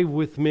strive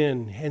with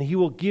men, and he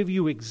will give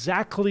you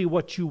exactly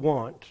what you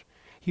want.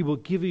 He will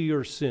give you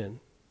your sin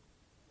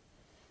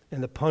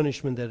and the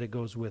punishment that it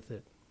goes with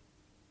it.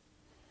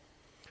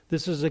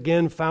 This is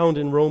again found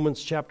in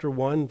Romans chapter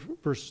 1,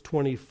 verses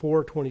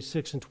 24,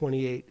 26, and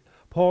 28.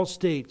 Paul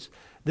states,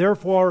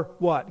 therefore,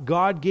 what?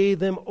 God gave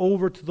them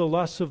over to the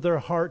lusts of their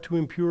heart to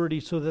impurity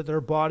so that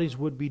their bodies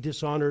would be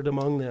dishonored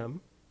among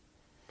them.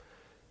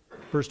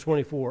 Verse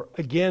 24.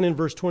 Again in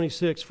verse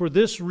 26, for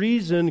this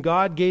reason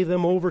God gave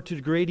them over to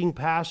degrading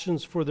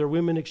passions, for their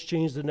women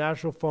exchanged the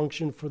natural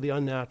function for the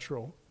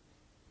unnatural.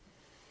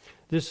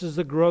 This is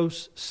the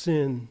gross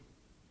sin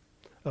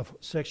of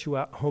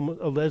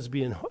a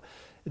lesbian.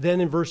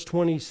 Then in verse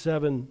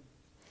 27,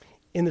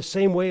 in the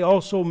same way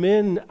also the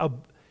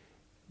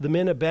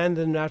men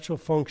abandoned natural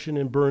function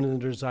and burned in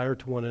their desire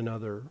to one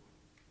another.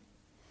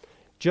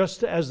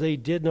 Just as they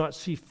did not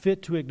see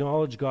fit to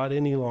acknowledge God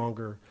any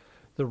longer,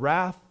 the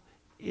wrath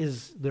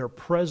is their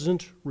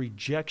present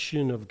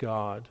rejection of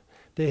God.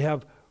 They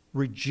have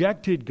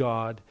rejected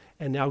God,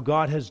 and now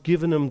God has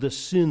given them the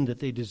sin that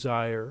they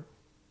desire.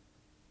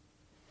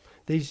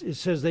 It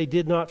says they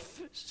did not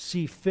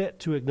see fit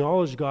to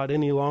acknowledge God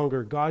any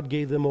longer. God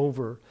gave them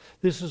over.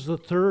 This is the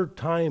third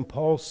time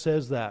Paul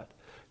says that.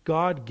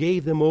 God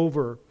gave them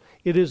over.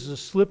 It is a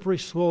slippery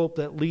slope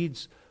that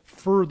leads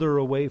further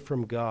away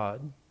from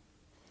God.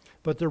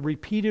 But the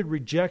repeated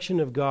rejection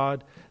of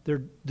God,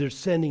 they're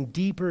sending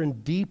deeper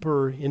and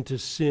deeper into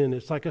sin.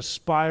 It's like a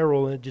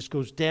spiral, and it just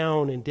goes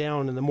down and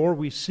down. And the more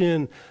we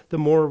sin,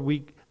 the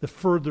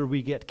further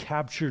we get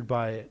captured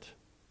by it.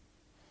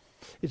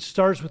 It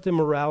starts with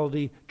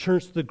immorality,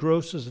 turns to the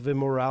grossest of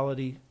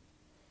immorality.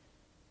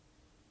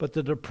 But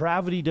the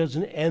depravity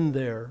doesn't end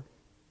there.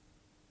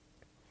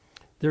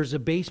 There's a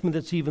basement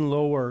that's even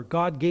lower.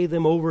 God gave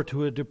them over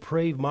to a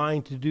depraved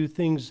mind to do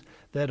things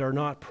that are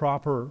not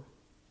proper.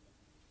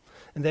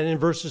 And then in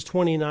verses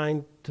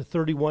 29 to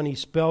 31, he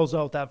spells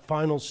out that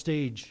final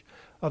stage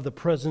of the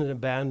present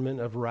abandonment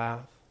of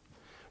wrath.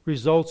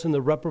 Results in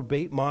the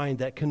reprobate mind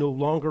that can no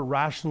longer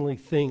rationally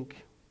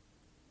think.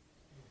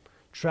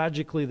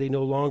 Tragically, they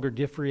no longer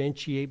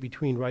differentiate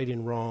between right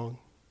and wrong.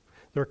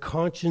 Their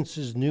conscience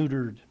is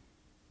neutered. It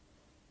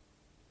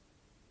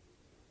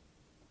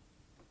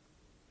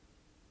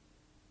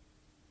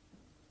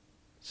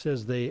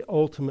says they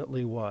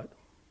ultimately what?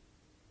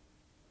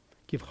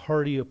 Give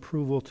hearty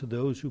approval to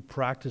those who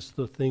practice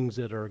the things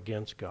that are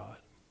against God.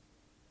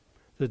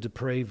 The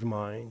depraved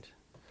mind.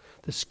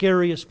 The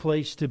scariest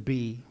place to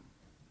be.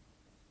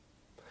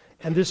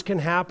 And this can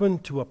happen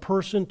to a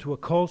person, to a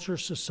culture,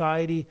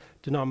 society,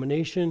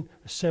 denomination,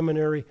 a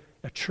seminary,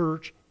 a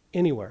church,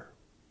 anywhere.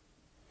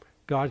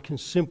 God can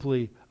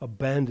simply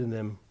abandon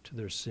them to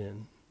their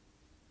sin.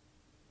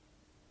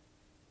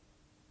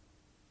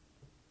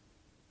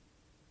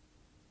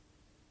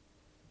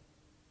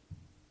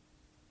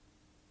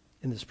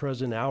 In this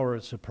present hour,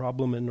 it's a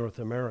problem in North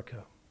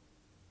America.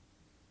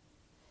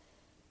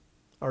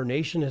 Our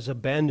nation has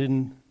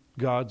abandoned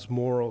God's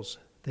morals.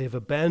 They have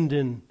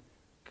abandoned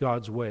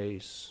God's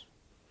ways.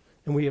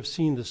 And we have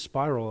seen the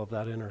spiral of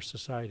that in our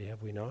society,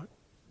 have we not?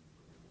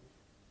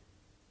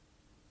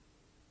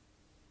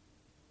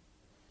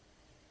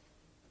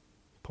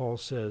 Paul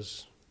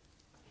says,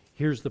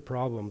 here's the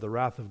problem. The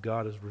wrath of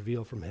God is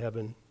revealed from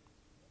heaven.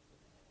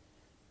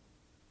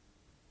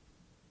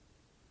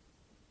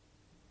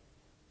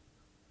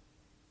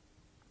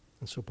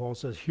 And so Paul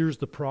says, here's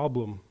the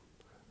problem.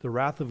 The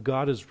wrath of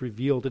God is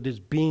revealed. It is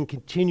being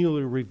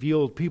continually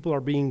revealed. People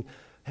are being,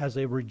 as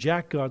they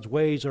reject God's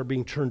ways, are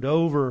being turned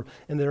over,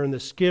 and they're in the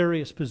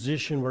scariest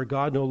position where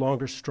God no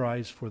longer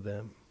strives for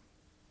them.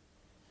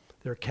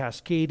 They're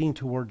cascading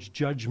towards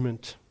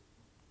judgment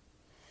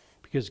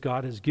because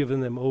God has given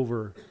them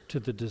over to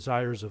the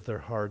desires of their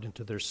heart and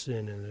to their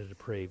sin and a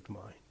depraved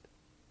mind.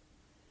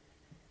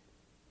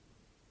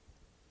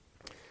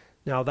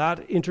 Now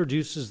that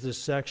introduces this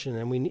section,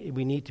 and we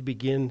need to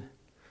begin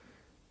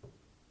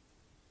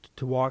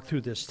to walk through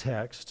this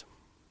text.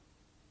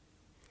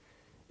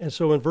 And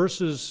so in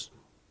verses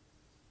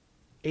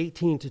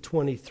 18 to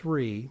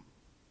 23,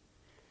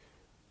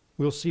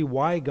 we'll see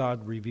why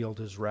God revealed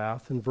his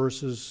wrath. In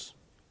verses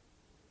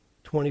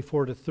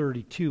 24 to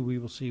 32, we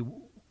will see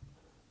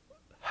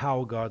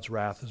how God's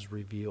wrath is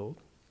revealed.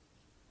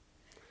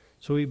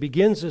 So he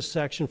begins this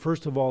section,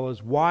 first of all,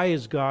 as why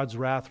is God's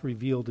wrath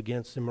revealed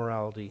against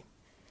immorality?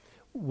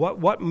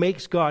 What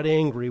makes God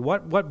angry?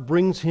 What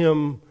brings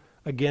him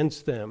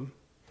against them?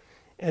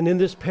 And in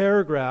this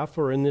paragraph,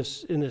 or in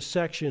this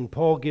section,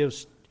 Paul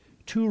gives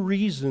two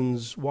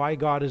reasons why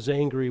God is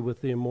angry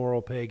with the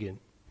immoral pagan.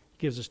 He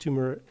gives us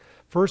two.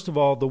 First of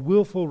all, the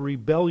willful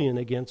rebellion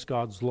against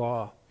God's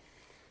law.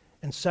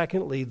 And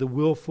secondly, the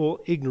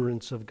willful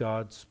ignorance of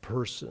God's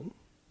person.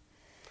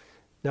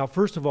 Now,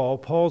 first of all,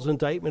 Paul's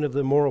indictment of the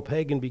immoral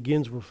pagan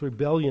begins with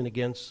rebellion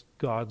against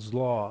God's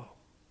law.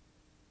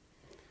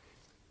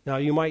 Now,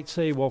 you might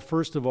say, well,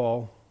 first of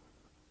all,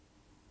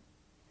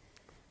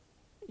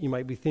 you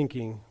might be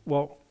thinking,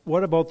 well,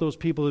 what about those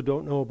people who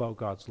don't know about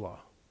God's law?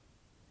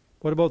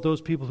 What about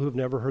those people who have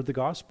never heard the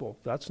gospel?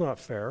 That's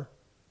not fair.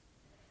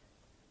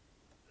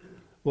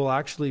 Well,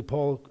 actually,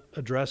 Paul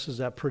addresses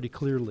that pretty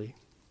clearly.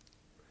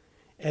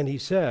 And he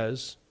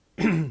says,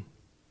 in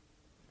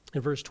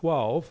verse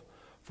 12,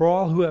 for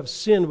all who have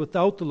sinned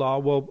without the law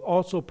will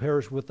also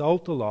perish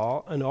without the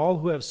law, and all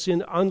who have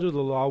sinned under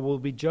the law will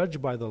be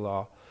judged by the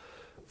law.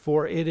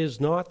 For it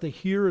is not the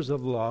hearers of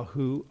the law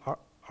who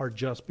are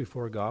just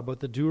before God,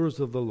 but the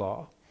doers of the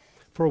law.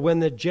 For when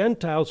the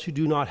Gentiles who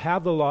do not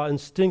have the law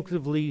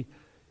instinctively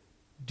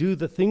do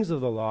the things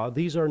of the law,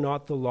 these are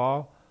not the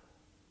law,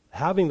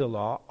 having the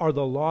law, are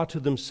the law to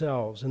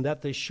themselves, and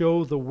that they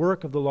show the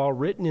work of the law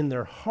written in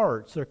their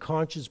hearts, their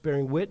conscience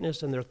bearing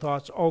witness, and their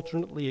thoughts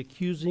alternately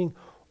accusing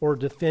or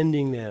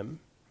defending them.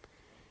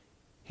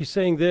 He's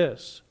saying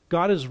this,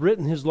 God has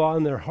written his law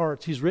in their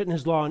hearts. He's written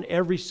his law in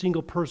every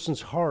single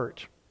person's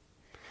heart.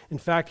 In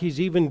fact, he's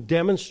even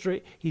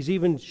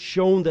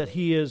shown that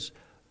he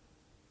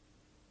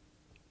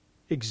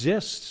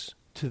exists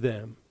to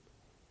them.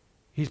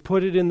 He's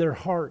put it in their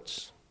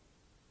hearts.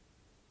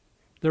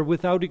 They're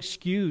without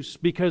excuse,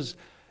 because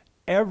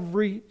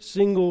every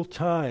single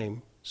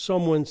time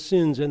someone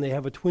sins and they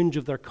have a twinge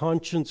of their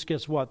conscience,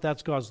 guess what?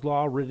 That's God's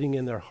law written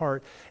in their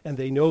heart, and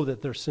they know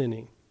that they're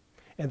sinning,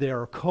 and they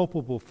are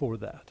culpable for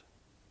that.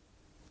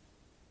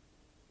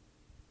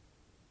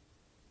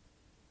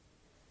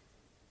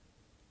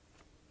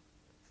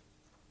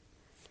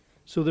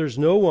 So there's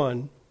no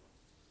one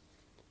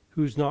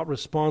who's not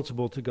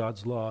responsible to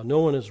God's law. No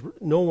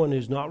one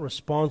who's not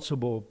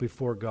responsible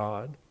before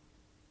God.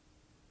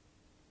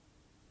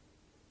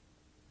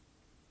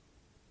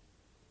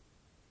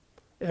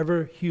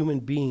 Every human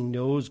being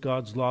knows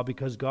God's law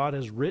because God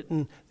has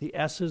written the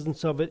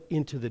essence of it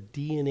into the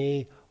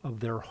DNA of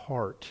their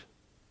heart.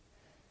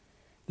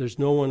 There's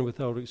no one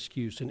without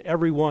excuse. And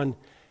everyone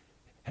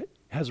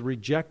has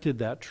rejected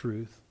that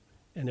truth,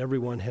 and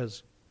everyone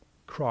has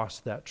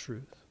crossed that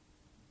truth.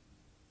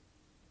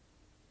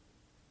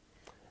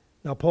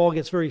 Now, Paul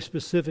gets very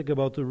specific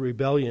about the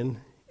rebellion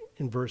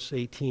in verse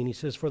 18. He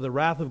says, for the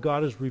wrath of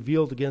God is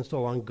revealed against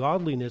all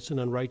ungodliness and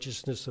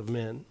unrighteousness of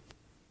men.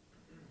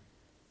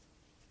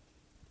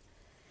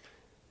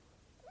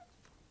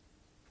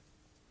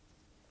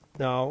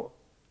 Now,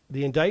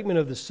 the indictment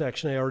of this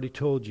section, I already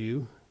told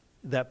you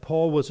that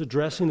Paul was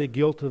addressing the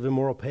guilt of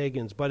immoral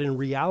pagans, but in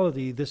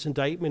reality, this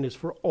indictment is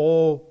for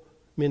all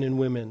men and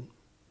women.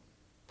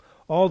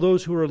 All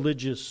those who are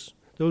religious,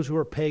 those who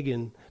are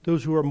pagan,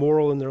 those who are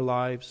moral in their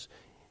lives,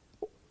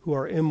 who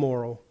are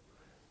immoral,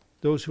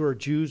 those who are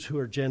Jews, who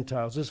are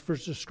Gentiles. This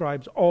verse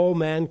describes all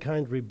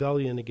mankind's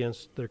rebellion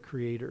against their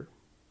Creator.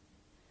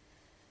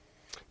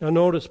 Now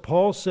notice,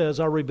 Paul says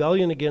our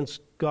rebellion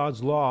against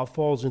God's law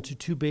falls into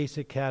two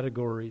basic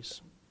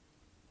categories.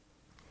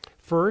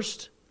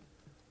 First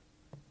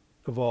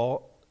of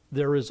all,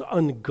 there is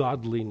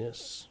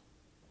ungodliness.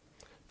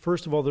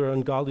 First of all, there is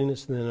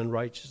ungodliness and then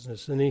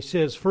unrighteousness. And he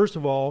says, first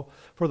of all,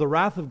 for the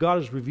wrath of God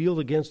is revealed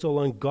against all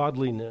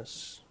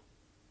ungodliness.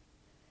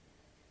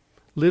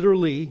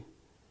 Literally,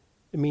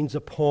 it means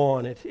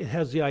upon. It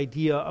has the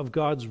idea of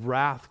God's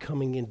wrath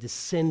coming and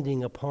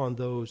descending upon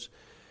those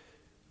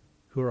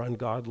who are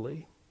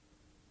ungodly.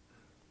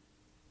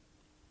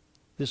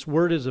 This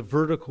word is a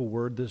vertical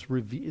word,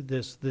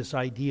 this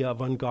idea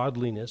of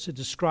ungodliness. It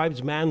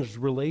describes man's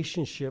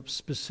relationship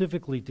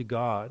specifically to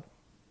God.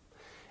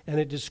 And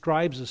it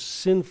describes a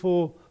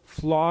sinful,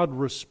 flawed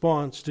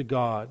response to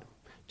God,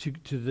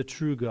 to the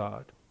true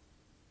God.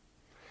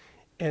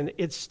 And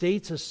it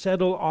states a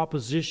settled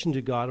opposition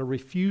to God, a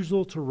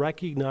refusal to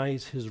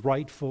recognize his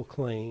rightful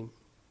claim.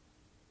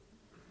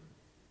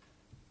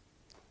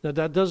 Now,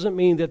 that doesn't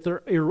mean that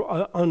they're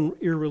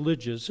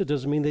irreligious. It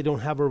doesn't mean they don't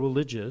have a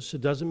religious.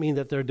 It doesn't mean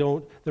that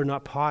they're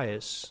not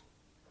pious.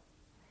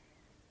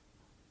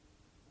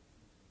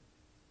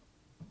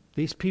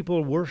 These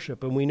people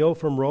worship, and we know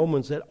from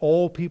Romans that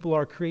all people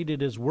are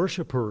created as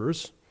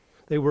worshipers.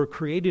 They were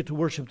created to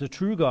worship the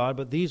true God,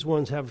 but these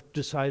ones have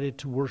decided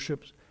to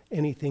worship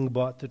anything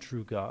but the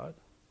true God.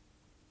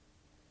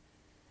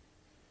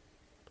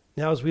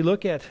 Now, as we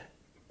look at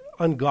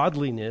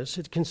ungodliness,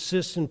 it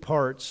consists in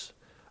parts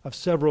of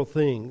several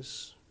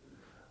things.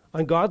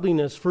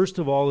 Ungodliness, first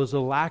of all, is a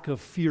lack of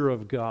fear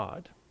of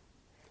God.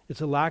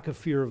 It's a lack of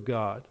fear of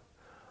God.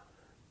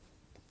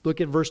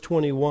 Look at verse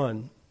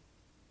 21.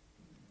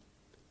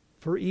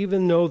 For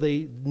even though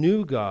they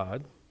knew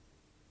God,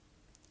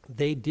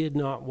 they did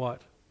not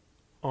what?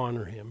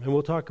 Honor him. And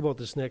we'll talk about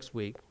this next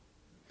week.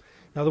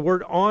 Now, the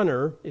word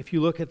honor, if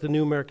you look at the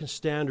New American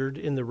Standard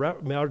in the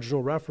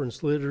marginal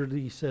reference,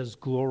 literally says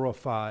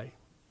glorify.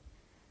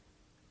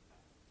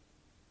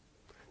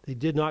 They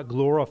did not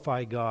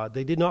glorify God.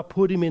 They did not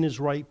put him in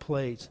his right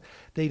place.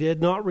 They did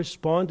not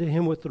respond to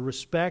him with the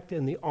respect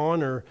and the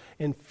honor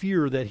and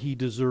fear that he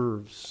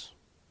deserves.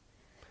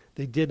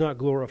 They did not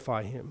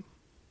glorify him.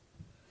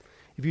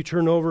 If you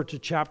turn over to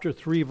chapter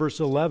 3,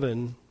 verse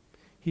 11,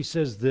 he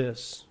says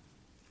this.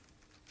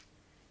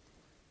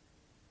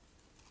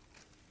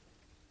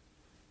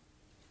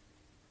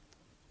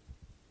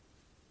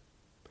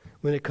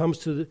 When it comes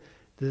to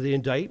the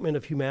indictment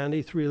of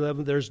humanity,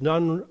 3:11, there's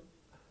none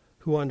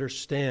who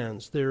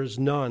understands. There is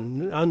no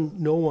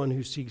one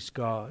who seeks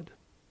God.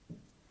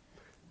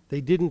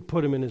 They didn't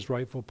put him in his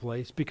rightful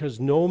place because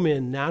no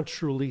men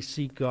naturally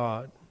seek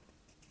God.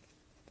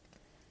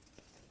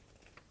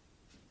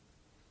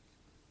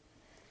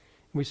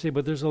 We say,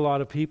 but there's a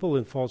lot of people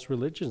in false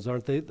religions.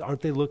 Aren't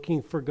they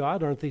looking for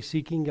God? Aren't they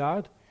seeking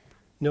God?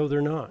 No,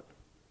 they're not.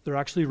 They're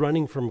actually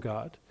running from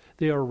God.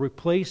 They are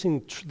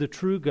replacing the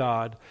true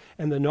God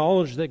and the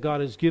knowledge that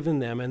God has given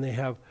them, and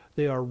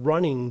they are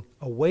running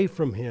away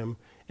from him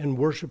and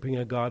worshiping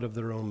a God of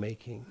their own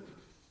making.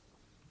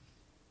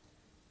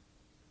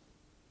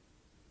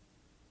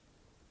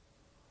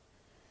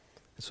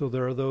 So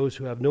there are those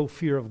who have no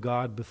fear of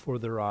God before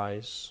their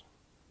eyes.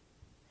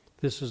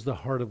 This is the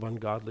heart of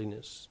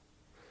ungodliness.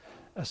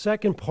 A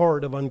second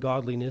part of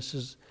ungodliness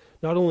is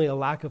not only a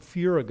lack of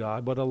fear of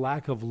God, but a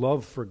lack of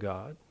love for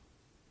God.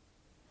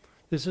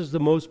 This is the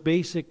most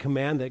basic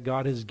command that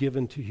God has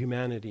given to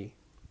humanity.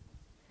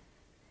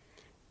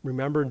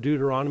 Remember in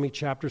Deuteronomy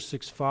chapter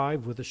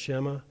 6:5 with the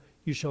Shema,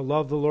 you shall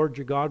love the Lord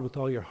your God with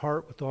all your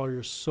heart, with all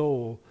your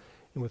soul,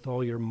 and with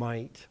all your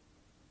might.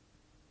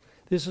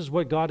 This is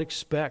what God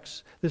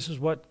expects. This is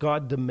what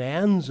God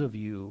demands of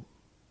you.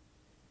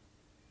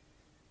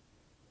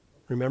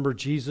 Remember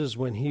Jesus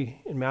when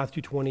in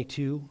Matthew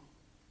 22,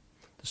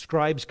 the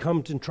scribes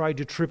come and tried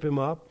to trip him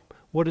up.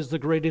 What is the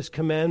greatest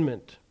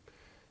commandment?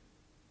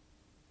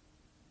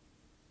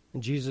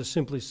 And Jesus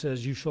simply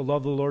says, you shall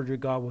love the Lord your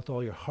God with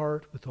all your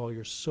heart, with all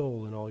your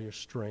soul, and all your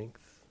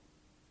strength.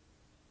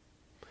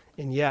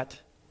 And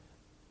yet,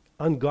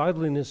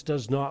 ungodliness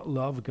does not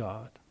love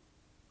God.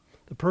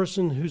 The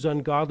person who's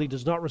ungodly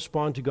does not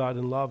respond to God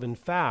in love. In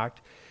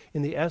fact,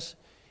 it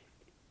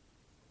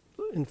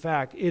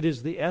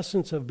is the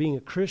essence of being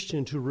a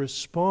Christian to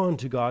respond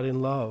to God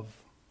in love.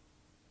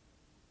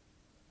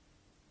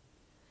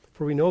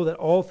 For we know that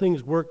all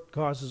things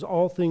causes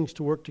all things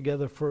to work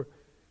together for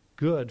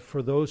good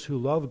for those who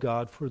love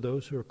God, for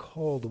those who are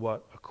called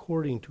what?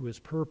 According to his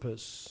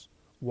purpose.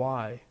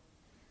 Why?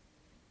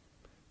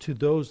 To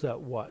those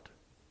that what?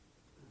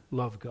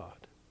 Love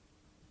God.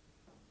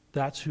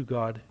 That's who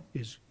God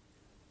is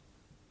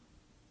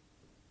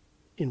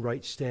in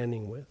right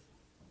standing with.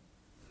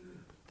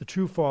 The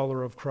true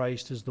follower of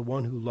Christ is the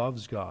one who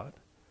loves God.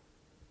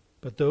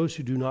 But those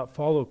who do not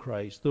follow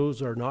Christ,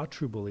 those are not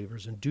true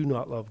believers and do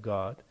not love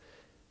God.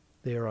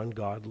 They are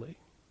ungodly.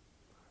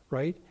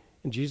 Right?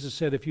 And Jesus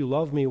said, if you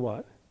love me,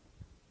 what?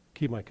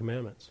 Keep my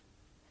commandments.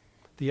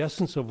 The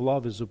essence of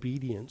love is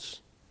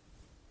obedience.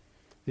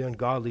 The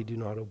ungodly do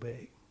not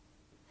obey.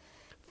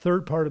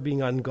 Third part of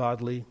being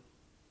ungodly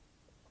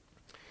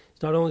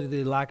is not only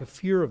the lack of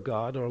fear of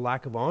God or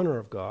lack of honor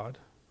of God,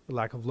 a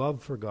lack of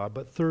love for God,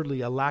 but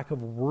thirdly, a lack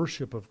of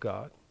worship of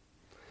God.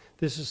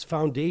 This is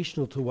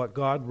foundational to what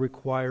God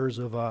requires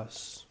of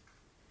us.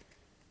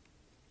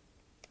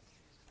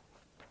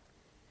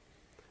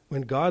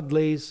 When God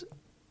lays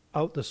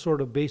out the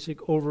sort of basic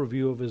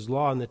overview of his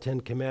law in the Ten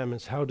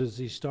Commandments, how does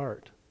he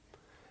start?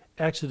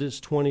 Exodus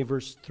 20,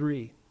 verse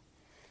 3.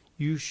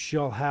 You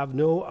shall have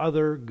no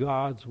other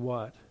gods,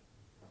 what?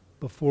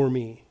 Before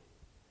me.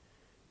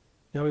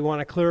 Now we want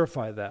to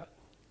clarify that.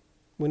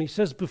 When he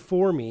says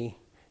before me,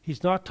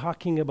 he's not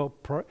talking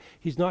about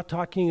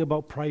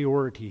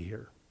priority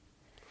here.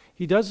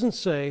 He doesn't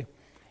say,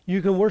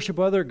 you can worship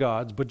other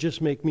gods, but just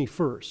make me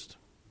first.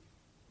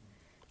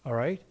 All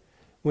right?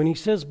 When he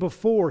says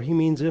before, he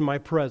means in my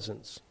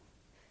presence.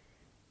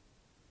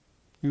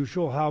 You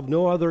shall have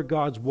no other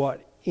gods,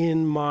 what?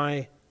 In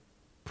my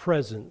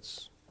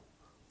presence.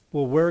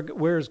 Well,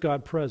 where is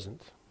God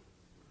present?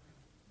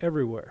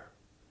 Everywhere.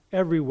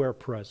 Everywhere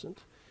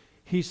present.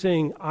 He's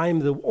saying, I'm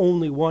the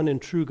only one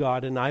and true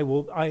God, and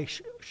I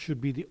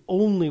should be the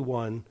only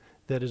one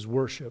that is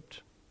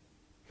worshipped.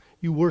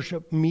 You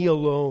worship me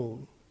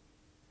alone.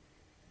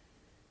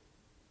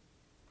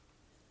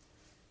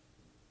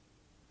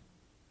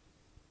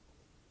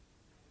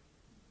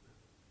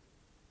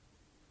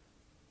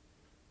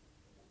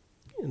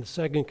 And the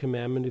second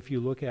commandment, if you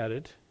look at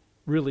it,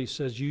 really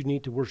says you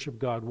need to worship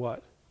God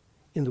what?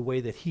 In the way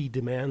that he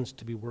demands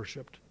to be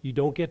worshipped. You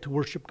don't get to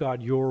worship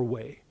God your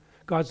way.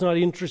 God's not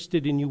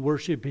interested in you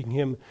worshiping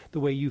him the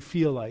way you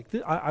feel like.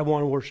 I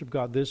want to worship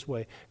God this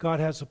way. God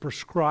has a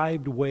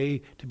prescribed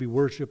way to be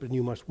worshipped, and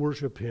you must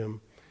worship him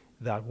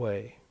that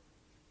way.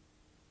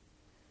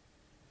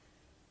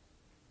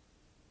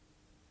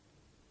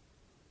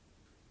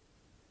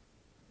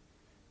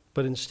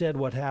 But instead,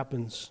 what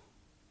happens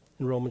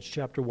in Romans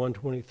chapter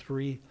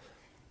 1:23,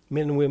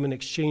 men and women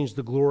exchange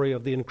the glory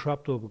of the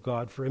incorruptible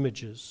God for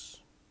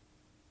images.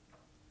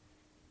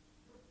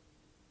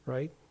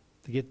 Right?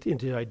 They get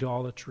into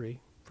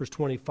idolatry. Verse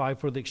 25,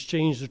 for they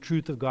exchange the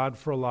truth of God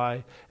for a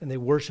lie, and they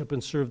worship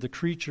and serve the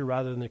creature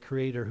rather than the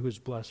Creator, who is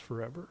blessed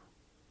forever.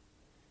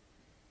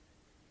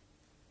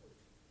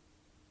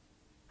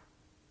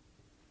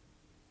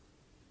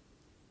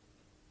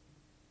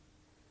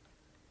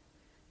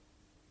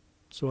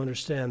 So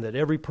understand that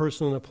every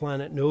person on the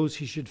planet knows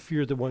he should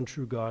fear the one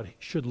true God, he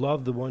should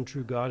love the one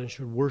true God, and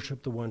should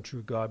worship the one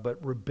true God, but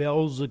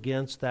rebels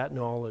against that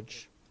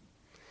knowledge.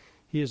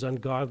 He is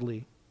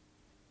ungodly.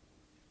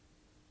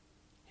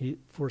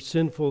 For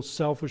sinful,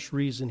 selfish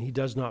reason, he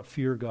does not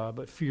fear God,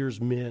 but fears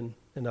men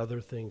and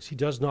other things. He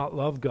does not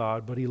love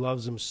God, but he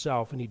loves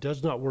himself, and he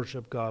does not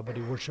worship God, but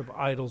he worships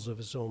idols of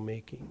his own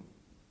making.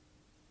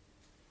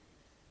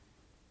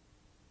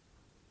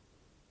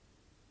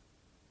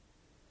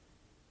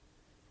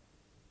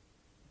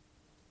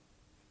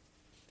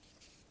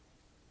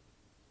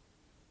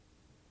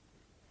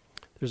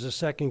 There's a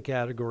second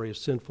category of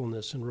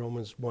sinfulness in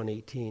Romans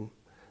 1:18.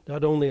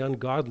 Not only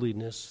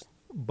ungodliness,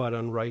 but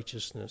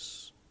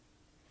unrighteousness.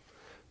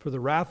 For the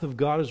wrath of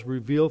God is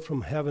revealed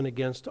from heaven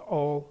against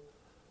all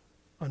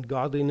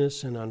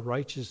ungodliness and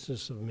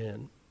unrighteousness of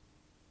men.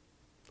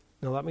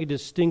 Now let me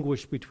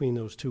distinguish between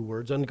those two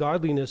words.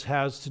 Ungodliness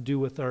has to do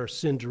with our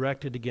sin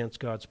directed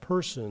against God's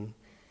person.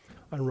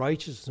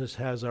 Unrighteousness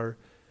has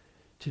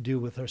to do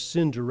with our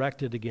sin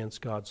directed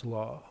against God's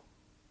law.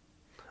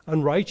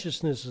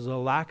 Unrighteousness is a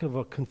lack of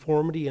a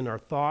conformity in our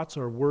thoughts,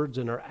 our words,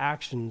 and our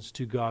actions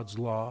to God's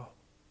law.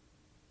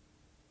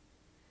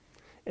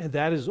 And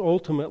that is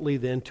ultimately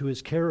then to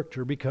his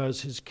character,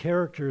 because his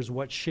character is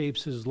what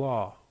shapes his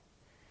law.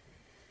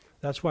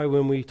 That's why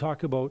when we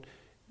talk about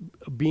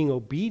being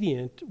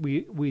obedient,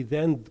 we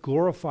then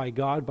glorify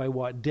God by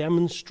what?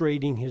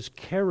 Demonstrating his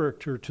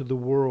character to the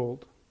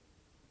world.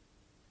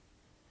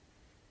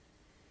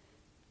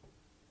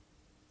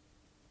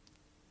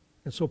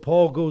 And so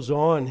Paul goes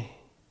on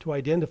to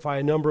identify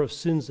a number of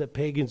sins that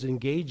pagans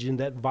engage in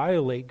that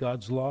violate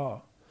God's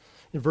law.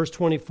 In verse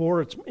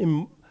 24, it's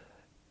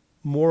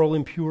moral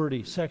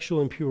impurity,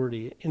 sexual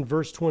impurity. In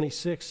verse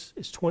 26,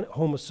 it's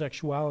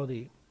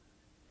homosexuality.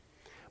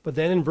 But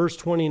then in verse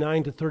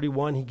 29 to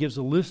 31, he gives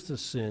a list of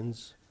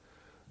sins.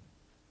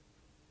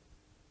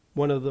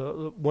 One of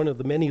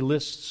the many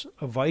lists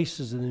of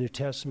vices in the New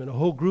Testament, a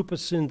whole group of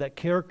sin that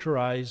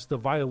characterize the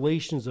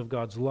violations of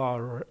God's law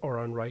or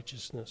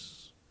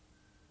unrighteousness.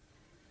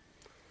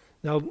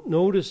 Now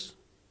notice,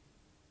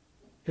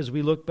 as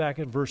we look back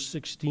at verse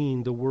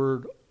 16, the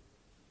word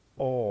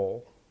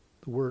all.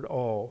 The word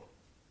all.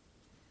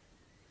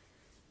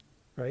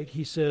 Right?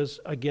 He says,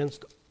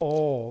 against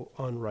all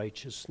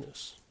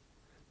unrighteousness.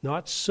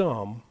 Not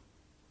some,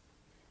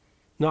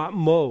 not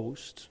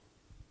most,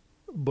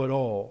 but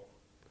all.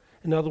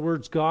 In other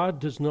words, God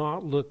does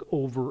not look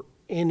over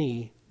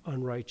any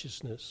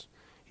unrighteousness.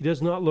 He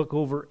does not look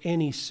over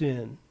any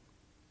sin.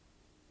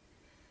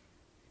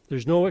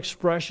 There's no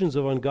expressions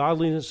of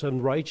ungodliness and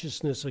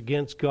unrighteousness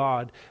against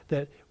God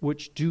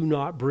which do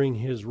not bring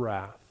his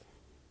wrath.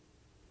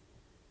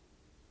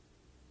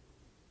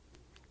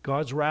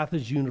 God's wrath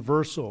is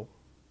universal,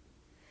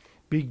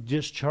 being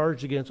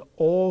discharged against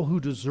all who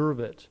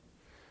deserve it,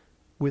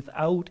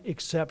 without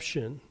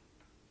exception.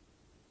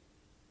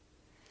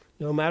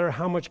 No matter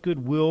how much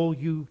goodwill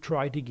you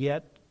try to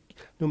get,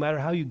 no matter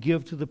how you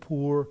give to the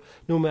poor,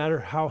 no matter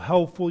how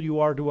helpful you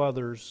are to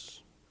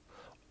others,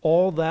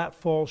 all that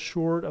falls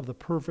short of the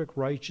perfect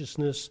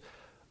righteousness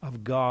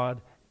of God.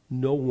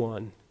 No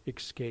one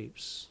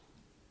escapes.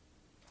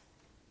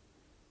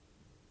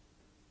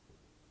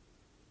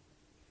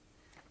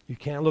 You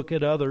can't look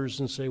at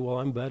others and say, well,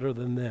 I'm better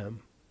than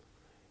them.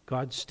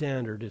 God's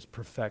standard is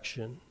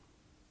perfection.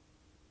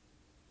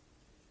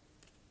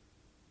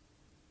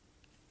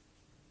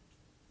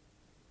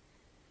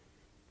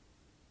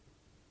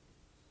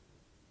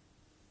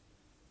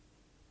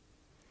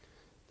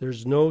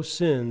 There's no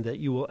sin that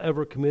you will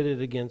ever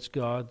commit against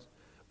God,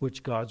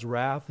 which God's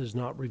wrath is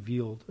not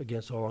revealed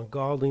against all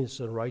ungodliness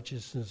and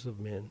unrighteousness of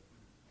men.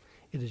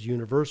 It is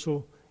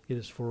universal. It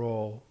is for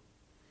all,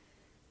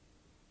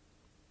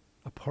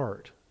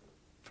 apart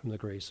from the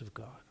grace of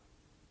God.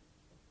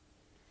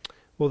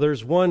 Well,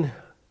 there's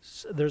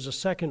a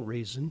second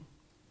reason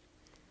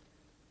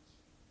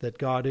that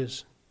God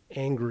is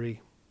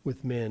angry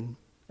with men,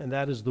 and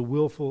that is the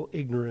willful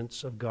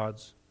ignorance of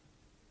God's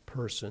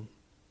person.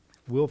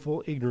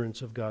 Willful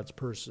ignorance of God's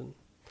person.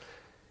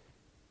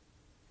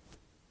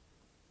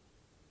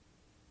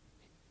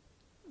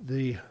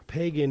 The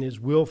pagan is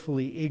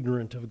willfully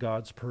ignorant of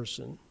God's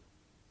person.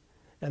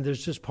 And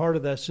there's just part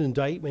of this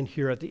indictment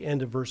here at the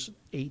end of verse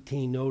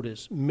 18.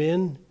 Notice,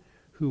 men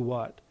who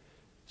what?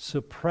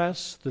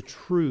 Suppress the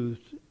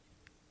truth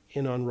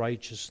in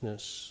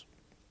unrighteousness.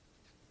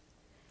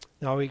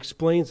 Now he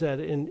explains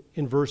that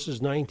in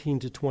verses 19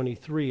 to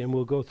 23, and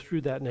we'll go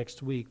through that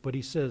next week. But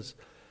he says,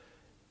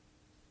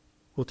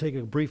 we'll take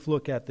a brief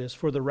look at this.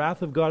 For the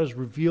wrath of God is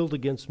revealed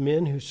against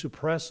men who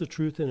suppress the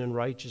truth in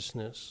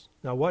unrighteousness.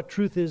 Now, what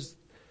truth is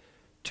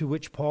to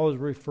which Paul is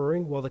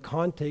referring? Well, the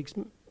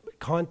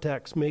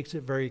context makes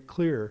it very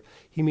clear.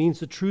 He means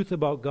the truth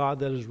about God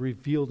that is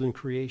revealed in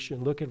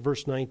creation. Look at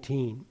verse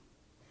 19.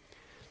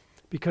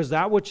 Because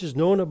that which is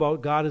known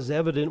about God is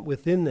evident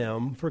within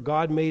them, for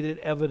God made it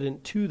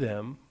evident to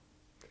them.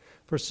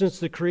 For since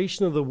the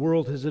creation of the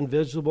world, his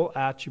invisible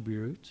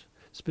attributes,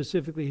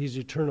 specifically his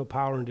eternal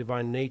power and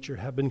divine nature,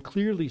 have been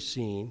clearly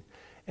seen,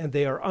 and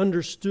they are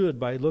understood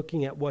by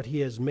looking at what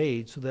he has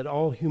made, so that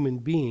all human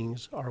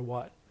beings are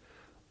what?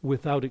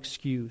 Without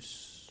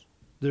excuse.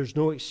 There's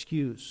no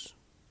excuse.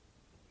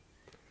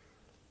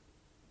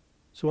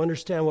 So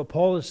understand what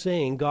Paul is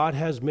saying. God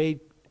has made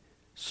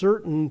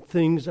certain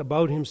things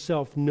about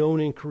himself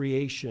known in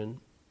creation.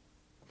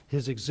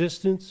 His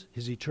existence,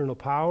 his eternal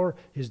power,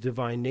 his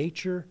divine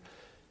nature,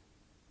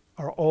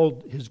 are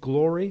all his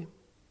glory,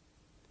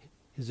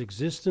 his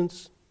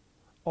existence.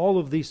 All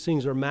of these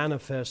things are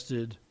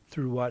manifested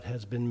through what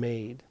has been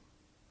made.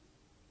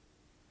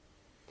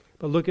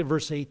 But look at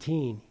verse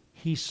 18.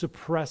 He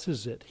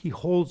suppresses it. He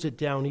holds it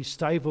down. He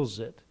stifles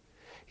it.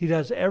 He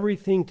does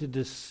everything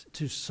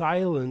to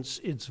silence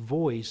its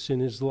voice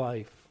in his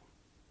life.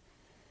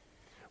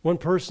 One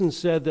person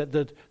said that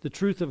the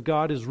truth of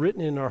God is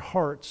written in our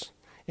hearts,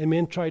 and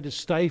men try to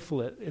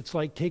stifle it. It's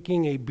like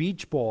taking a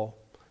beach ball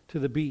to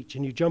the beach,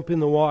 and you jump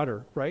in the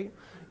water, right?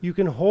 You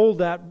can hold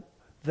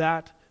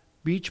that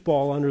beach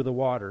ball under the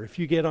water. If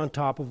you get on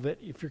top of it,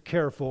 if you're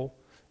careful,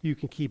 you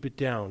can keep it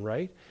down,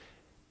 right?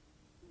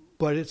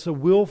 But it's a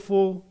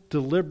willful,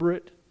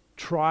 deliberate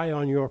try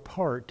on your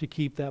part to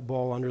keep that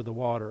ball under the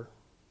water.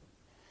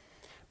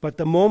 But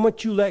the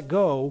moment you let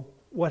go,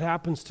 what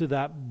happens to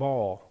that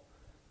ball?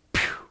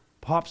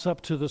 Pops up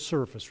to the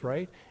surface,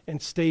 right?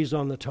 And stays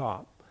on the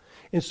top.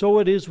 And so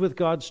it is with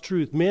God's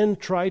truth. Men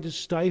try to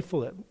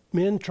stifle it.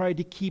 Men try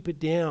to keep it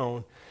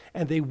down.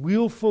 And they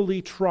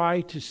willfully try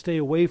to stay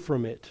away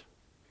from it.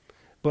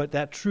 But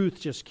that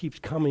truth just keeps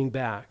coming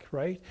back,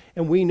 right?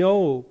 And we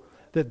know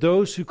that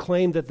those who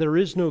claim that there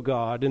is no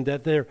God and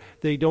that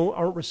they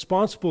aren't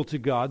responsible to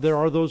God, there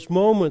are those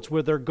moments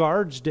where their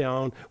guard's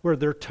down, where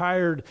they're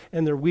tired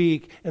and they're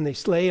weak, and they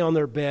lay on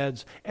their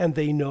beds, and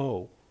they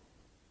know.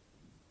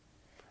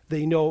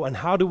 They know. And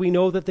how do we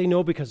know that they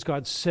know? Because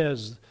God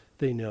says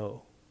they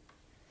know.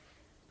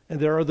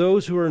 And there are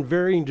those who are in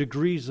varying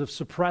degrees of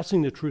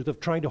suppressing the truth, of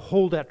trying to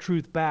hold that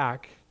truth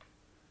back.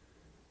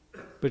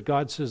 But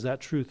God says that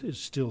truth is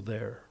still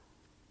there.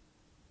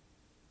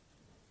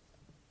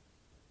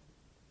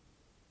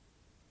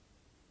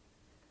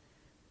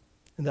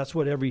 And that's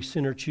what every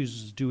sinner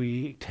chooses to do.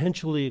 He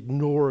intentionally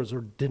ignores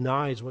or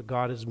denies what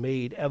God has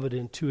made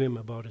evident to him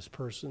about his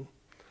person.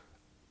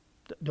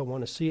 Don't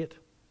want to see it.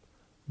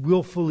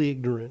 Willfully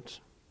ignorant.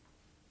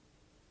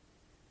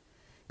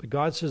 But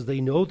God says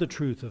they know the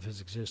truth of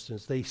his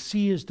existence. They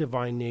see his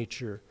divine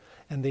nature,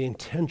 and they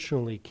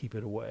intentionally keep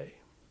it away.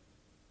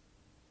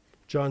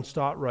 John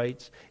Stott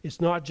writes,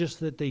 it's not just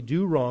that they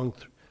do wrong,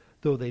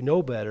 though they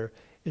know better.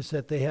 It's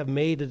that they have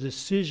made a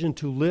decision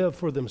to live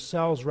for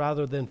themselves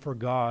rather than for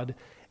God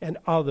and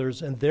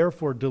others, and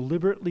therefore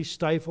deliberately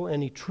stifle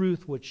any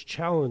truth which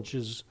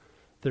challenges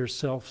their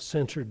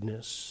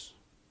self-centeredness.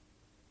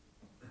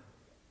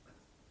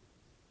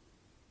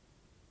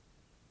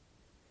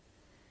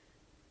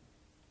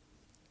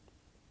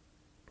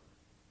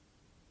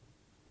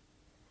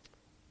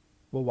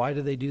 Well, why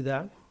do they do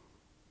that?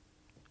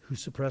 Who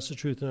suppress the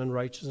truth in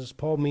unrighteousness?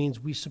 Paul means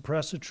we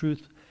suppress the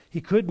truth.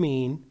 He could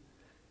mean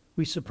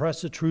we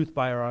suppress the truth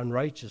by our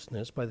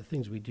unrighteousness, by the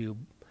things we do.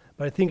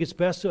 But I think it's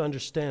best to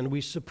understand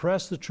we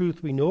suppress the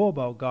truth we know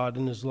about God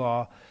and his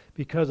law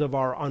because of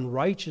our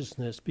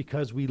unrighteousness,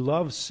 because we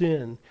love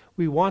sin.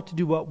 We want to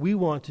do what we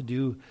want to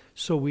do,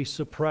 so we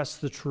suppress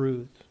the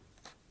truth.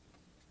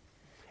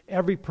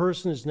 Every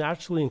person is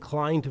naturally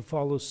inclined to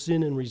follow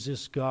sin and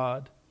resist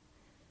God.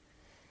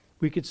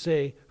 We could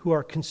say, who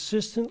are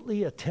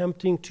consistently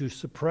attempting to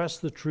suppress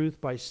the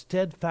truth by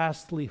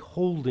steadfastly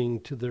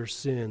holding to their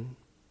sin.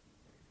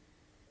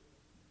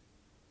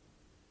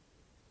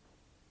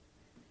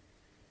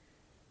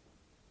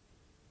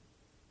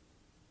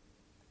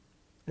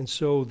 And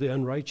so the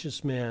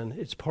unrighteous man,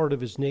 it's part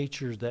of his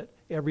nature that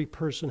every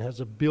person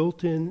has a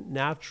built-in,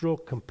 natural,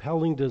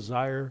 compelling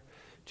desire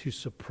to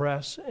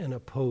suppress and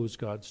oppose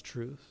God's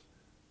truth.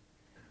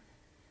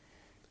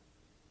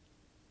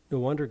 No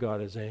wonder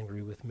God is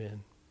angry with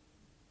men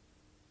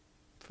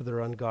for their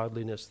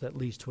ungodliness that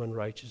leads to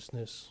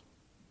unrighteousness.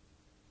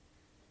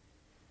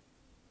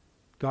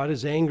 God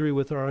is angry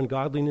with our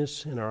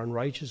ungodliness and our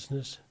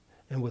unrighteousness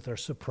and with our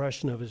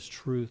suppression of his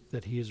truth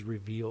that he has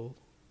revealed.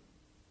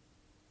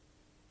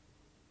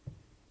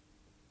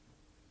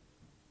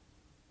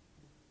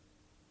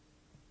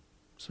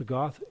 So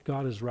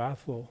God is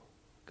wrathful.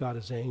 God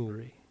is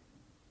angry.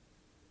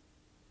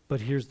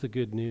 But here's the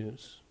good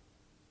news.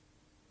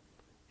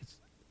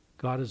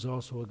 God is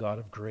also a God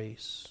of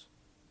grace.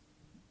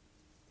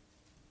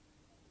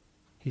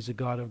 He's a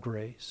God of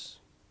grace.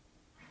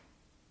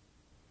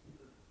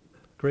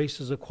 Grace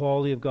is a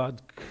quality of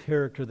God's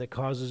character that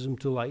causes him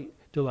to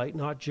delight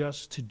not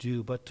just to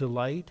do, but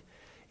delight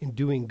in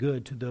doing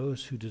good to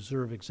those who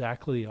deserve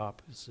exactly the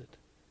opposite.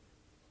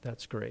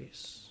 That's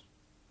grace.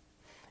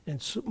 And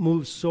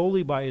moved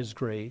solely by his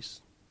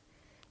grace,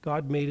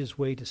 God made his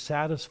way to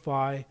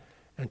satisfy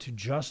and to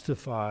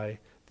justify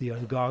the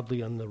ungodly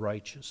and the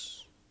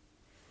righteous.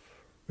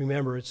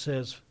 Remember, it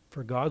says,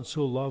 for God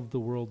so loved the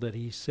world that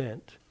he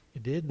sent.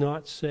 It did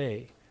not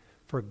say,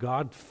 for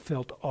God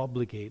felt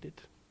obligated.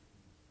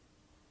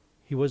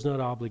 He was not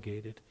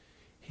obligated.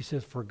 He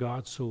says, for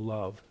God so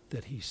loved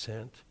that he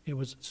sent. It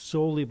was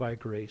solely by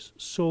grace,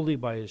 solely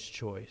by his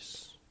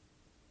choice.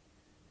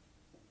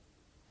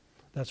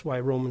 That's why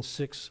Romans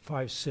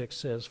 5:6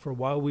 says, for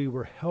while we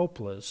were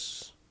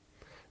helpless,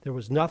 there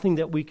was nothing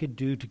that we could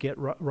do to get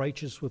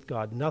righteous with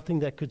God, nothing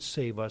that could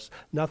save us,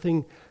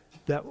 nothing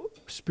that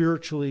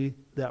spiritually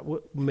that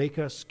would make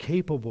us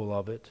capable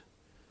of it.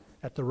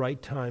 At the right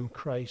time,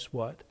 Christ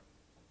what?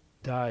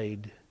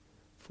 Died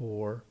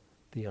for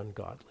the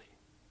ungodly.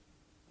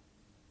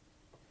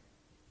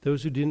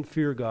 Those who didn't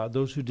fear God,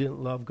 those who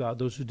didn't love God,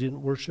 those who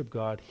didn't worship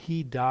God,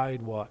 he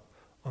died what?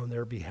 On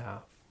their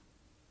behalf.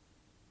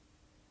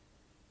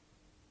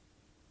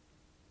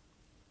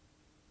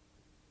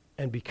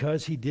 And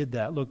because he did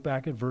that, look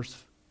back at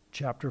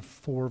chapter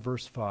 4,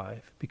 verse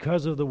 5.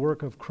 Because of the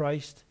work of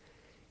Christ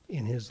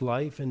in his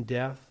life and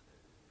death,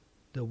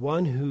 the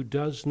one who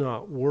does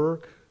not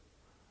work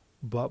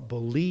but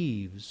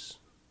believes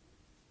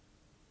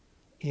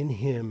in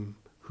him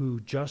who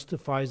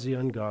justifies the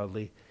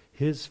ungodly,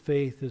 his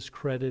faith is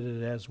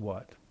credited as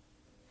what?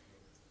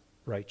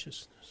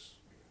 Righteousness.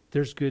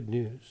 There's good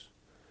news.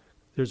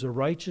 There's a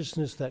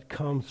righteousness that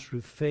comes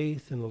through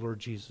faith in the Lord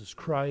Jesus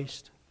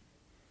Christ.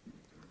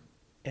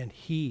 And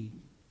he,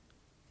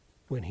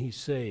 when he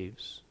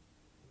saves,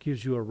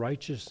 gives you a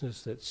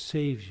righteousness that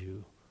saves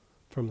you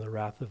from the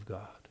wrath of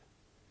God.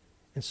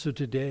 And so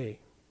today,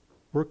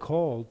 we're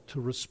called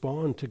to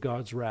respond to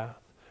God's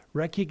wrath,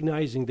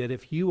 recognizing that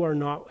if you are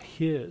not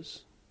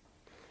his,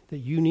 that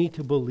you need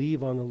to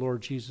believe on the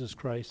Lord Jesus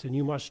Christ, and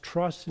you must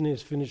trust in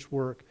his finished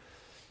work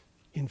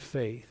in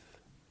faith.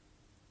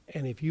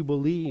 And if you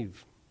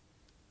believe,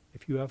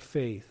 if you have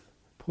faith,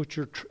 put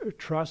your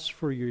trust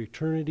for your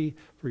eternity,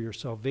 for your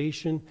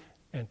salvation,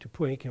 and to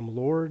make him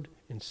Lord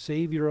and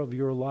Savior of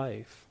your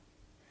life,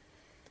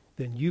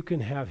 then you can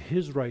have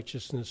his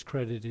righteousness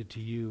credited to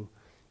you,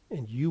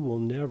 and you will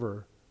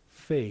never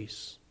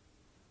face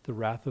the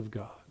wrath of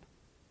God.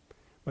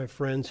 My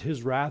friends,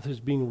 his wrath is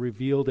being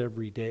revealed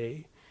every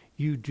day.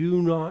 You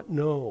do not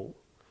know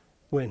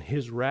when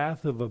his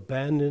wrath of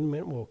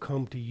abandonment will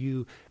come to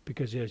you,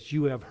 because as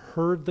you have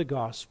heard the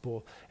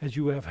gospel, as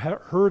you have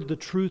heard the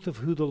truth of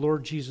who the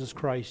Lord Jesus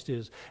Christ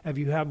is, as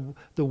you have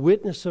the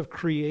witness of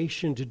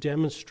creation to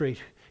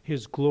demonstrate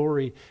his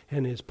glory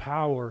and his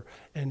power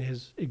and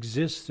his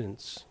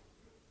existence,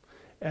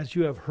 as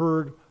you have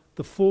heard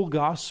the full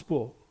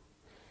gospel,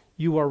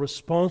 you are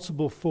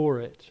responsible for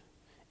it,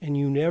 and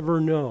you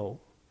never know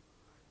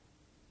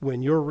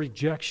when your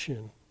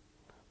rejection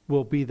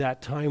will be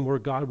that time where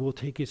God will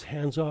take his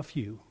hands off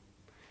you,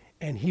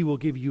 and he will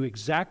give you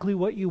exactly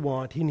what you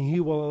want, and he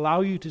will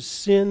allow you to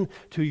sin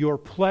to your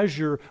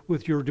pleasure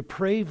with your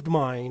depraved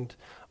mind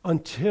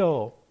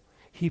until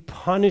he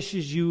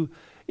punishes you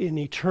in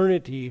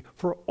eternity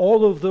for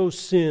all of those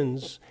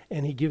sins,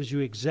 and he gives you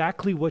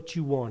exactly what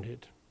you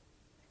wanted.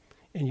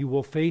 And you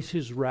will face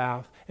his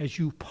wrath as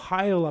you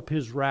pile up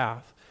his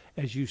wrath,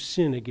 as you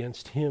sin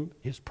against him,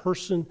 his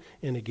person,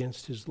 and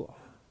against his law.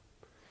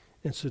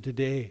 And so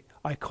today,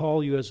 I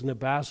call you as an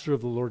ambassador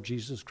of the Lord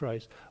Jesus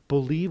Christ.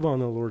 Believe on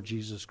the Lord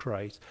Jesus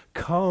Christ.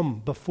 Come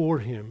before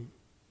him.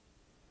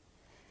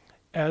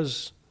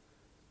 As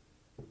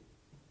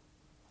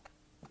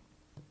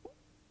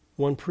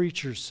one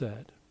preacher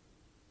said,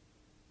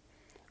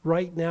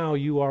 right now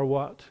you are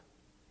what?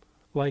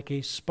 like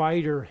a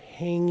spider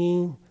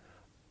hanging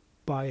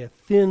by a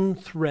thin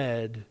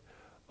thread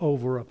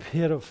over a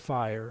pit of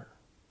fire.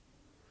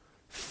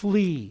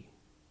 Flee.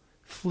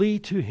 Flee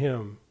to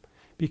him,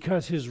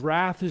 because his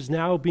wrath is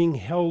now being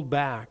held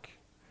back.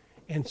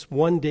 And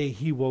one day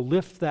he will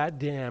lift that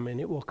dam and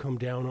it will come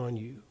down on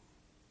you.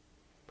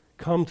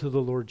 Come to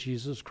the Lord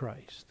Jesus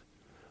Christ.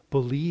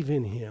 Believe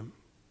in him.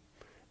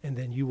 And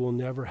then you will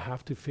never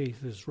have to face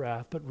his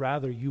wrath, but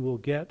rather you will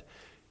get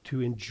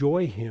to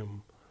enjoy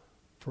him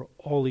for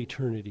all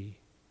eternity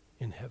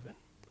in heaven.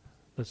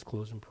 Let's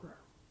close in prayer.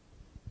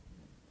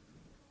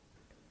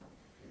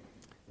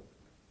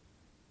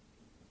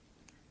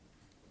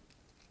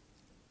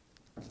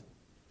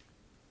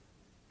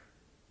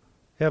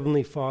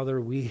 Heavenly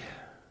Father, we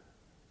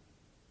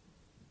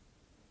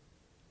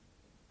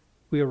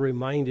are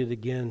reminded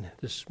again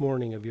this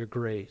morning of your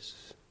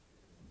grace.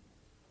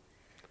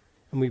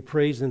 And we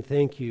praise and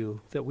thank you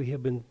that we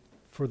have been,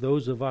 for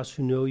those of us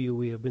who know you,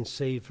 we have been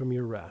saved from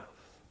your wrath.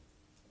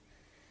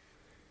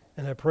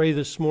 And I pray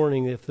this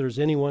morning, if there's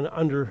anyone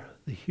under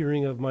the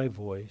hearing of my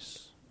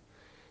voice,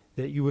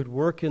 that you would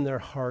work in their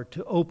heart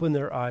to open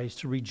their eyes,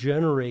 to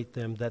regenerate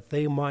them, that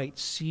they might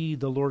see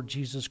the Lord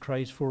Jesus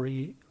Christ for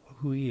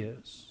who he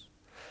is.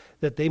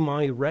 That they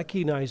might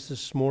recognize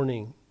this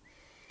morning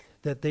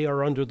that they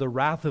are under the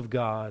wrath of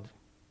God,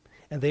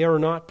 and they are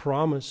not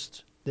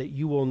promised that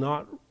you will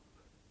not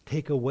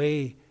take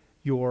away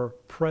your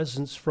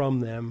presence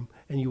from them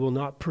and you will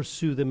not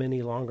pursue them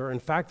any longer. In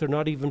fact, they're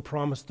not even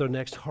promised their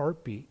next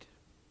heartbeat.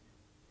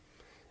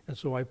 And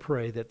so I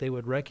pray that they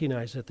would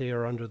recognize that they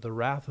are under the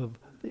wrath of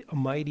the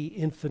mighty,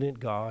 infinite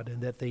God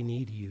and that they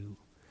need you.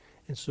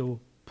 And so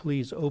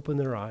please open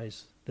their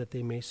eyes that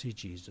they may see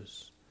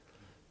Jesus.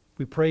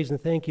 We praise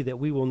and thank you that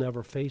we will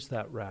never face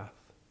that wrath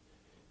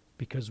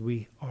because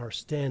we are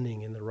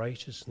standing in the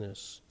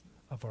righteousness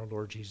of our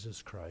Lord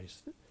Jesus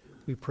Christ.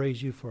 We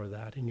praise you for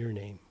that in your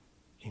name.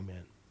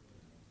 Amen.